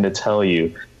I'm trying to tell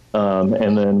you.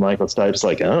 And then Michael Stipe's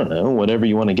like, I don't know, whatever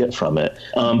you want to get from it.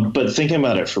 But thinking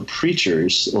about it for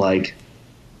preachers, like,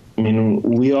 I mean,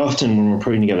 we often, when we're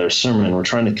putting together a sermon, we're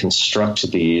trying to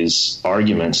construct these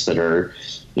arguments that are,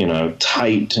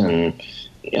 tight and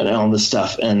all this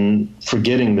stuff, and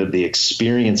forgetting that the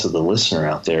experience of the listener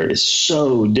out there is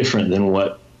so different than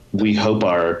what we hope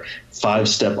our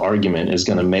 5-step argument is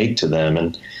going to make to them.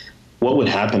 And what would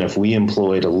happen if we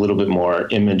employed a little bit more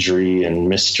imagery and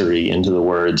mystery into the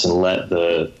words and let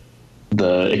the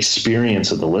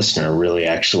experience of the listener really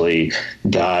actually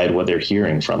guide what they're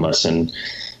hearing from us? And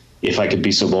if I could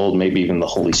be so bold, maybe even the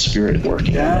Holy Spirit working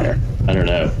in there. I don't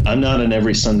know. I'm not an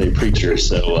every Sunday preacher,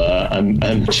 so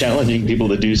I'm challenging people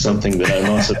to do something that I've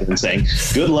also been saying,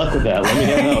 good luck with that. Let me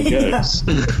know how it goes.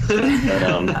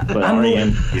 But R.E.M.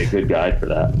 would be a good guide for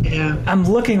that. Yeah. I'm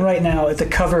looking right now at the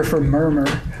cover for Murmur,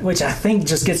 which I think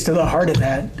just gets to the heart of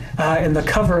that. And the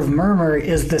cover of Murmur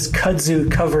is this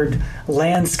kudzu-covered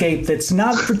landscape that's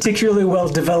not particularly well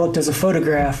developed as a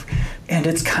photograph, and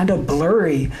it's kind of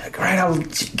blurry.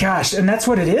 Gosh, and that's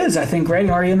what it is, I think,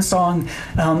 writing R.E.M. song,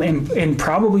 and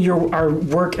probably our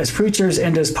work as preachers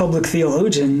and as public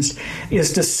theologians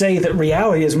is to say that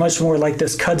reality is much more like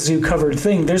this kudzu-covered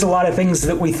thing. There's a lot of things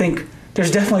that we think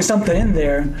there's definitely something in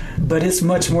there, but it's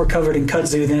much more covered in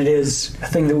kudzu than it is a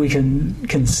thing that we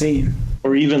can see.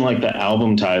 Or even like the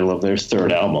album title of their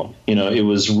third album. It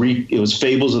was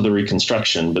Fables of the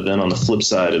Reconstruction, but then on the flip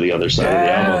side of the other side of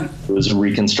the album, it was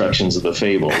reconstructions of the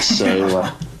fables. So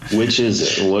which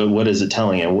is it? What is it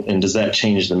telling? And does that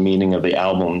change the meaning of the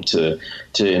album to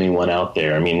anyone out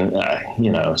there? I mean,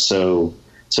 so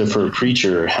So for a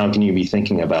preacher, how can you be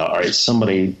thinking about, all right,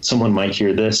 someone might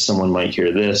hear this, someone might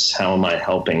hear this. How am I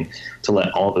helping to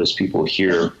let all those people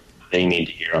hear what they need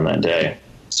to hear on that day?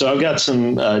 So I've got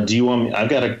some, I've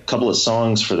got a couple of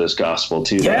songs for this gospel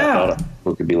too that I thought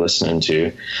people could be listening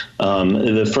to.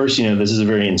 The first, this is a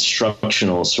very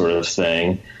instructional sort of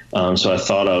thing. So I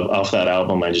thought off that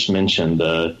album I just mentioned,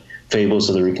 the Fables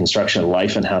of the Reconstruction,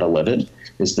 Life and How to Live It,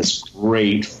 is this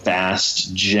great,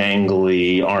 fast,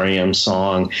 jangly R.E.M.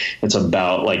 song. It's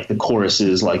about, like, the chorus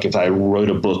is like, if I wrote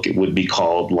a book, it would be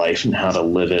called Life and How to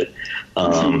Live It.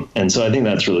 And so I think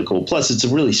that's really cool. Plus, it's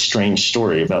a really strange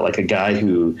story about, like, a guy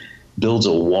who builds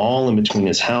a wall in between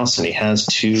his house, and he has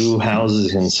two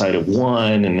houses inside of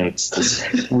one, and it's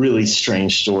this really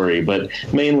strange story. But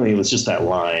mainly it was just that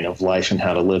line of Life and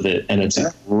How to Live It, and it's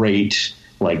a great,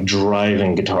 like,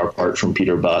 driving guitar part from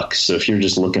Peter Buck. So if you're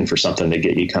just looking for something to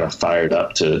get you kind of fired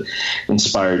up, to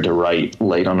inspired to write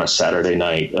late on a Saturday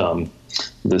night,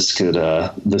 this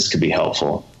could be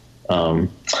helpful.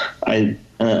 I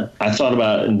thought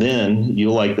about, and then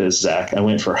you'll like this, Zach. I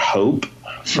went for Hope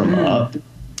from Up.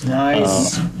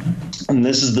 Nice. And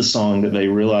this is the song that they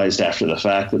realized after the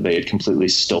fact that they had completely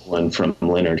stolen from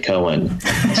Leonard Cohen.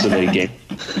 So they gave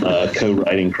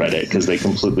co-writing credit because they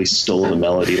completely stole the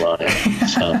melody line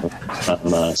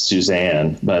from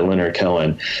Suzanne by Leonard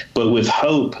Cohen. But with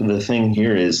Hope, the thing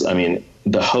here is,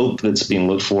 the hope that's being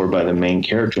looked for by the main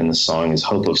character in the song is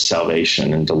hope of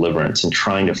salvation and deliverance, and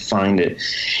trying to find it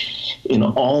in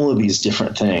all of these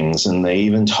different things. And they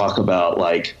even talk about,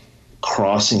 like,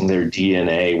 crossing their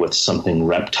DNA with something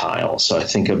reptile. So I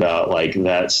think about, like,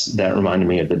 that reminded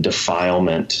me of the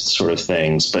defilement sort of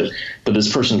things, but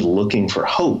this person's looking for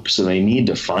hope, so they need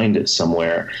to find it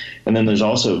somewhere. And then there's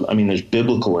also, there's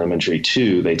biblical imagery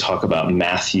too. They talk about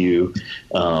Matthew,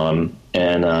 and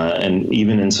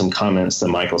even in some comments that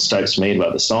Michael Stipes made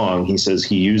about the song, he says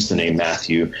he used the name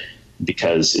Matthew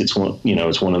because it's one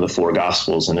of the four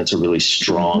gospels, and it's a really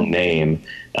strong name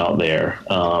out there.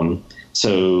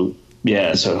 So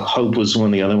Hope was one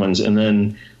of the other ones. And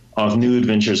then off New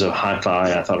Adventures of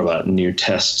Hi-Fi, I thought about New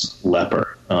Test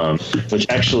Leper, which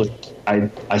actually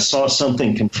I saw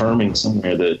something confirming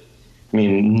somewhere that,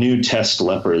 New Test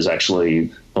Leper is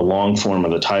actually, the long form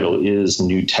of the title is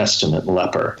New Testament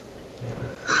Leper.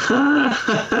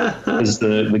 Because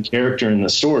the character in the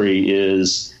story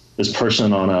is this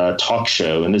person on a talk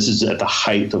show, and this is at the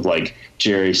height of, like,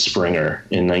 Jerry Springer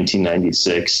in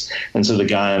 1996. And so the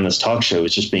guy on this talk show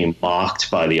is just being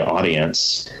mocked by the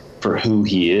audience for who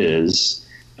he is.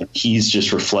 He's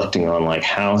just reflecting on, like,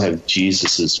 how have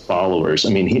Jesus's followers.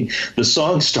 The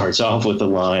song starts off with the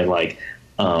line, like,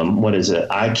 what is it?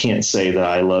 I can't say that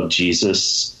I love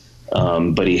Jesus,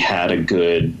 but he had a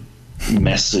good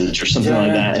message or something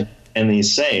like that. And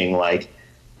he's saying, like,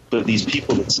 but these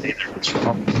people that say they're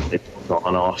wrong, they've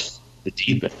gone off the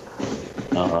deep end,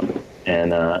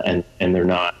 and they're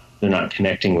not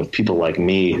connecting with people like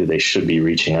me who they should be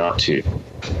reaching out to.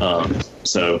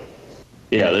 So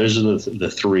those are the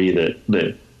three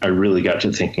that I really got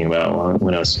to thinking about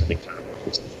when I was spending time with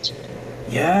this.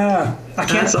 Yeah,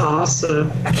 that's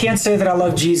awesome. I can't say that I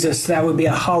love Jesus. That would be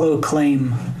a hollow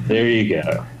claim. There you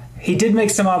go. He did make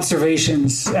some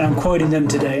observations, and I'm quoting them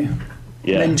today.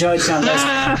 Yeah. Then judge not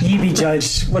lest ye be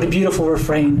judged. What a beautiful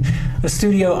refrain. The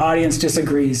studio audience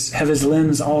disagrees. Have his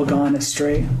limbs all gone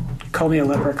astray? Call me a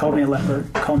leper. Call me a leper.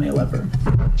 Call me a leper.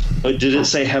 But did it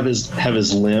say have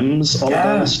his limbs all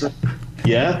gone astray?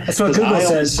 Yeah, that's what Google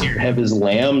says. Here, have his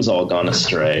lambs all gone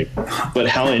astray? But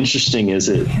how interesting is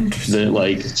it that,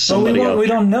 like, somebody we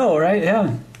don't know, right?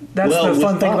 Yeah, that's the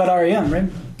fun thing about R.E.M, right?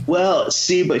 Well,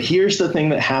 see, but here's the thing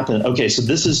that happened. Okay, so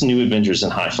this is New Adventures in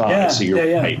Hi-Fi, so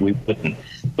you're right. We wouldn't.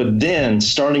 But then,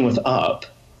 starting with Up,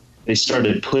 they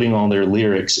started putting all their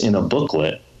lyrics in a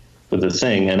booklet with the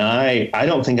thing, and I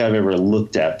don't think I've ever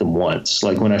looked at them once.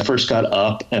 Like, when I first got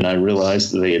Up and I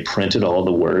realized that they had printed all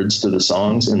the words to the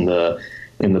songs in the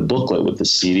booklet with the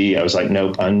CD, I was like,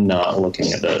 nope, I'm not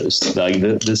looking at those. Like,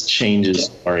 this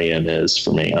changes R.E.M. is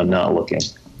for me. I'm not looking.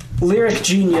 Lyric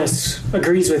Genius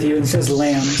agrees with you and says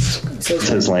lambs. It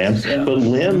says lambs. Yeah. But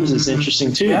limbs is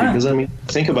interesting too, because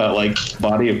think about, like,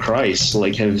 body of Christ,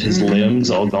 like, have his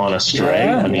limbs all gone astray?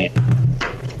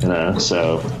 Yeah.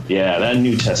 So that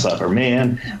New Test Leper,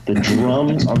 man, the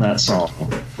drums on that song,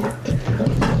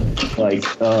 like,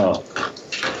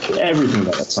 everything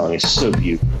about that song is so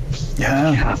beautiful.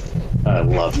 Yeah. I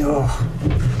love it. Oh.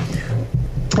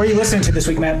 What are you listening to this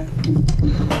week, Matt?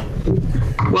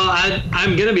 Well,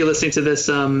 I'm going to be listening to this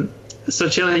So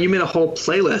Chandler, you made a whole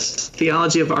playlist,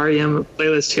 Theology of R.E.M.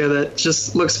 playlist here that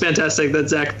just looks fantastic that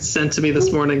Zach sent to me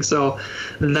this morning. So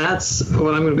that's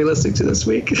what I'm going to be listening to this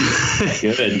week.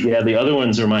 Good. Yeah, the other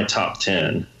ones are my top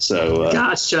 10. So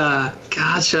Gotcha.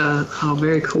 Oh,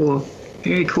 very cool.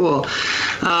 Very cool.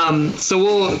 So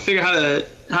we'll figure out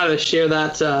how to share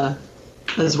that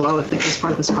as well, I think, as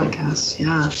part of this podcast.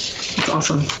 Yeah, that's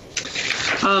awesome.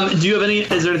 Do you have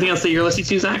is there anything else that you're listening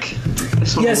to, Zach?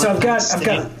 Yeah, so I've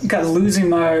got Losing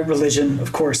My Religion,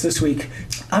 of course, this week.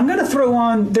 I'm going to throw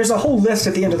on, there's a whole list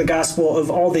at the end of the gospel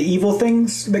of all the evil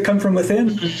things that come from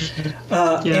within.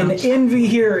 And envy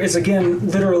here is, again,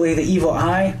 literally the evil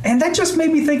eye. And that just made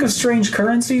me think of Strange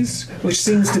Currencies, which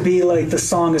seems to be like the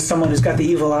song of someone who's got the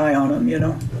evil eye on them, you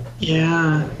know?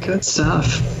 Yeah, good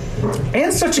stuff.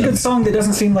 And such a good song that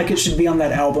doesn't seem like it should be on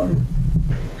that album.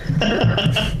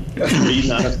 Are you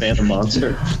not a fan of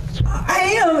Monster?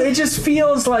 I am. It just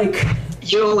feels like...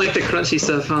 You don't like the crunchy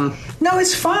stuff, huh? No,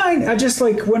 it's fine. I just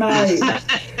like when I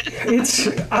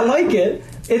like it.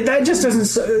 That just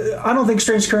doesn't... I don't think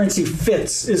Strange Currency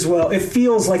fits as well. It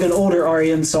feels like an older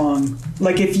R.E.M. song.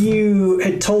 Like if you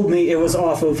had told me it was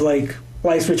off of like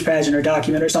Life's Rich Pageant or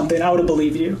Document or something, I would have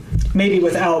believed you. Maybe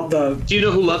without the... Do you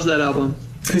know who loves that album?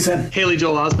 Who's that? Haley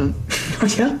Joel Osment. Oh,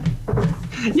 yeah?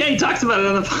 Yeah, he talks about it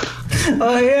on the...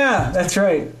 Oh, yeah, that's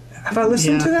right. Have I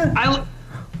listened to that?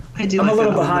 I do. I'm like a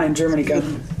little that behind. Germany got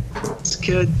It's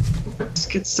good. It's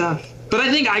good stuff. But I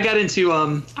think I got into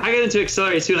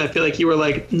Accelerate too, and I feel like you were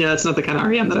like, no, that's not the kind of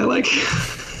R.E.M. that I like.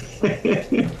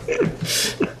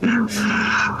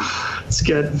 It's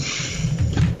good.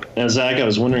 Now, Zach, I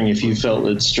was wondering if you felt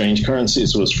that Strange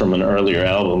Currencies was from an earlier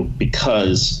album,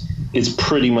 because it's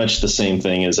pretty much the same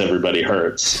thing as Everybody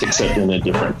Hurts, except in a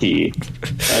different key.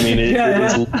 I mean, it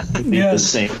was the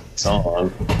same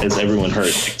song as Everyone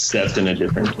Hurts, except in a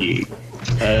different key.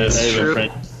 I have a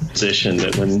friend musician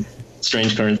that when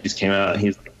Strange Currencies came out,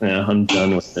 he's like, nah, I'm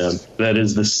done with them. That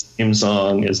is the same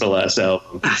song as the last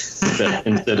album.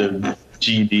 Instead of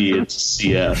GD, it's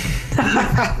CF.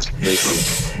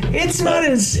 It's not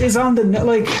as on the,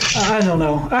 like, I don't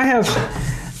know. I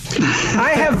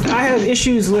have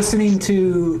issues listening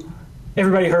to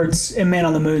Everybody Hurts and Man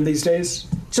on the Moon these days,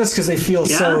 just because they feel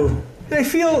so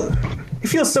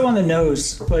on the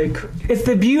nose. Like, it's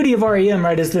the beauty of R.E.M.,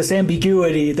 right, is this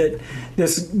ambiguity,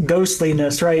 this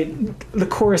ghostliness, right? The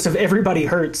chorus of Everybody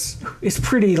Hurts is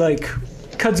pretty, like,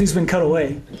 kudzu's been cut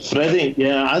away. But I think,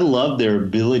 I love their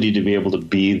ability to be able to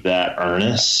be that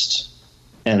earnest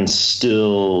and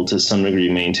still, to some degree,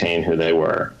 maintain who they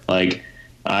were. Like,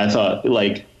 I thought,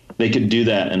 like, they could do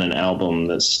that in an album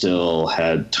that still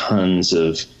had tons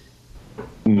of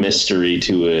mystery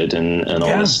to it and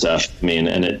all this stuff. I mean,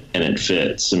 and it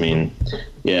fits. I mean,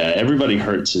 Everybody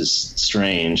Hurts is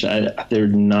strange. There are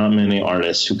not many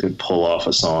artists who could pull off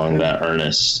a song that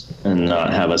earnest and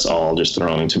not have us all just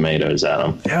throwing tomatoes at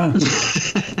them. Yeah.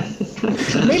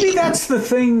 Maybe that's the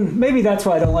thing. Maybe that's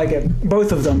why I don't like it.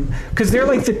 Both of them. Because they're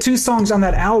like the two songs on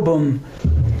that album.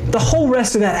 The whole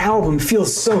rest of that album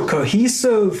feels so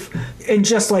cohesive and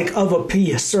just like of a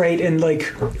piece, right? And like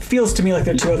feels to me like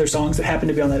there are two other songs that happen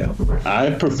to be on that album.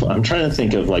 I'm trying to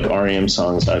think of like R.E.M.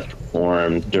 songs I've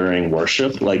performed during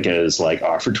worship, like as like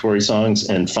offertory songs,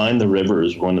 and Find the River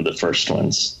is one of the first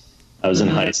ones. I was in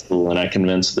high school and I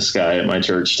convinced this guy at my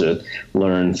church to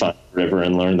learn Find the River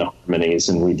and learn the harmonies,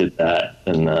 and we did that.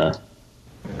 And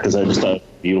because I just thought it was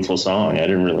a beautiful song. I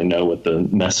didn't really know what the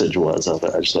message was of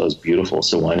it. I just thought it was beautiful.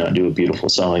 So why not do a beautiful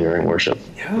song during worship?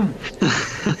 Yeah.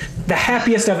 The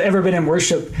happiest I've ever been in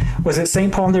worship was at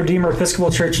St. Paul and the Redeemer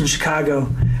Episcopal Church in Chicago,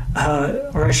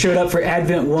 where I showed up for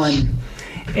Advent 1,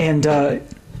 and a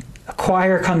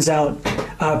choir comes out,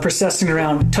 processing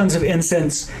around, tons of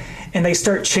incense, and they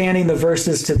start chanting the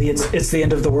verses to it's the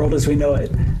end of the world as we know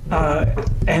it.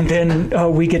 And then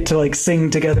we get to like sing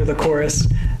together the chorus,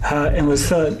 and was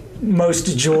the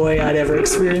most joy I'd ever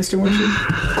experienced in worship.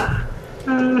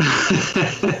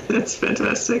 That's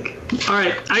fantastic. All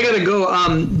right, I gotta go.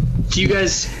 Do you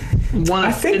guys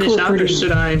want to finish out, or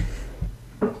should I?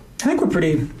 I think we're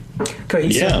pretty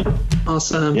cohesive. Yeah.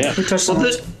 Awesome. Yeah. We touched on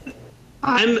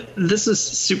this is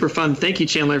super fun. Thank you,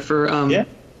 Chandler, for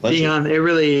being on. It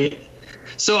really.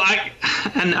 So I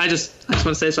just want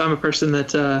to say, so I'm a person that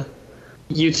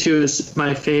U2 is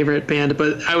my favorite band,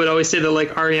 but I would always say that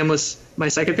like R.E.M. was my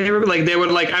second favorite. Like they would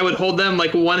I would hold them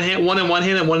like one in one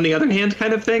hand and one in the other hand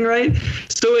kind of thing, right?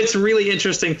 So it's really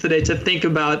interesting today to think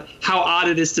about how odd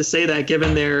it is to say that,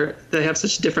 given they have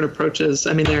such different approaches.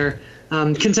 I mean, they're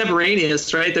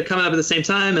contemporaneous, right? They're coming up at the same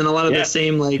time in a lot of the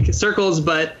same like circles,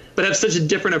 but have such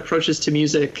different approaches to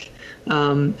music.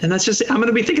 And that's just, I'm going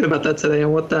to be thinking about that today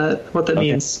and what that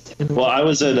means. Well, I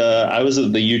was at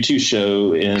the U2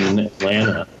 show in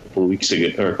Atlanta a couple weeks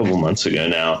ago, or a couple months ago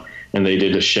now, and they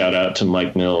did a shout out to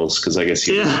Mike Mills because I guess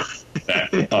he was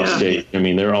back off stage. I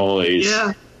mean, they're always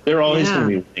going to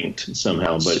be linked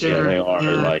somehow, but they are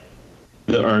like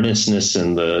the earnestness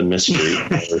and the mystery.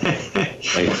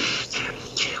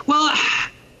 Well,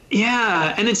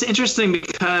 yeah, and it's interesting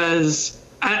because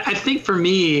I think for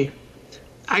me,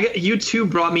 U2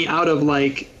 brought me out of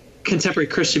like contemporary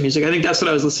Christian music. I think that's what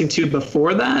I was listening to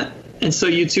before that. And so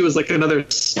U2 was like another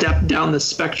step down the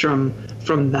spectrum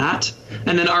from that.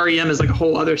 And then R.E.M. is like a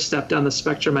whole other step down the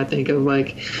spectrum, I think, of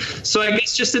like, so I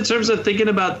guess just in terms of thinking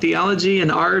about theology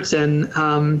and art and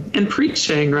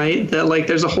preaching, right? That like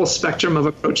there's a whole spectrum of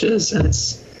approaches, and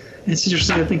it's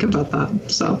interesting to think about that.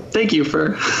 So thank you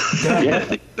for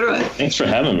Thanks for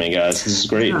having me, guys. This is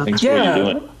great. Thanks for what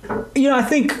you're doing. You know, I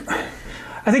think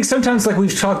sometimes like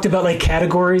we've talked about like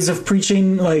categories of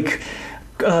preaching. Like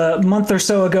a month or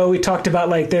so ago, we talked about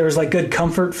like there was like good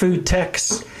comfort food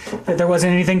texts, that there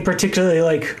wasn't anything particularly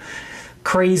like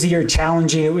crazy or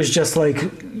challenging. It was just like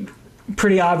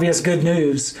pretty obvious good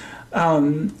news.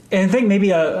 And I think maybe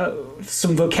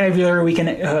some vocabulary we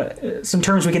can, some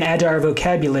terms we can add to our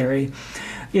vocabulary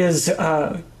is,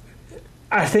 I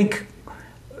think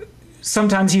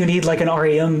sometimes you need like an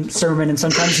R.E.M. sermon, and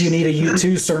sometimes you need a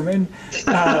U2 sermon,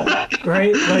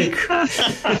 right? Like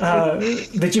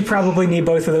that you probably need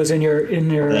both of those in your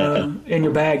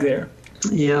bag there.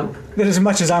 Yeah. That as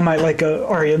much as I might like a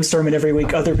R.E.M. sermon every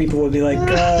week, other people would be like,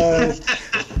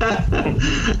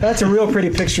 "That's a real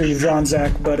pretty picture you've drawn,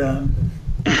 Zach." But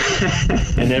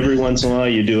and every once in a while,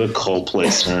 you do a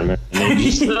Coldplay sermon. And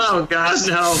just... Oh gosh,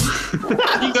 no!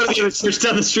 You go to the church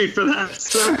down the street for that.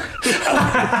 So.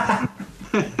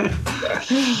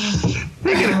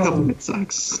 They get a couple good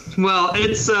sucks. Well,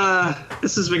 this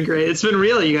has been great. It's been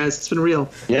real, you guys. It's been real.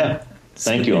 Yeah.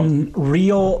 Thank you all.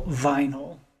 Real vinyl.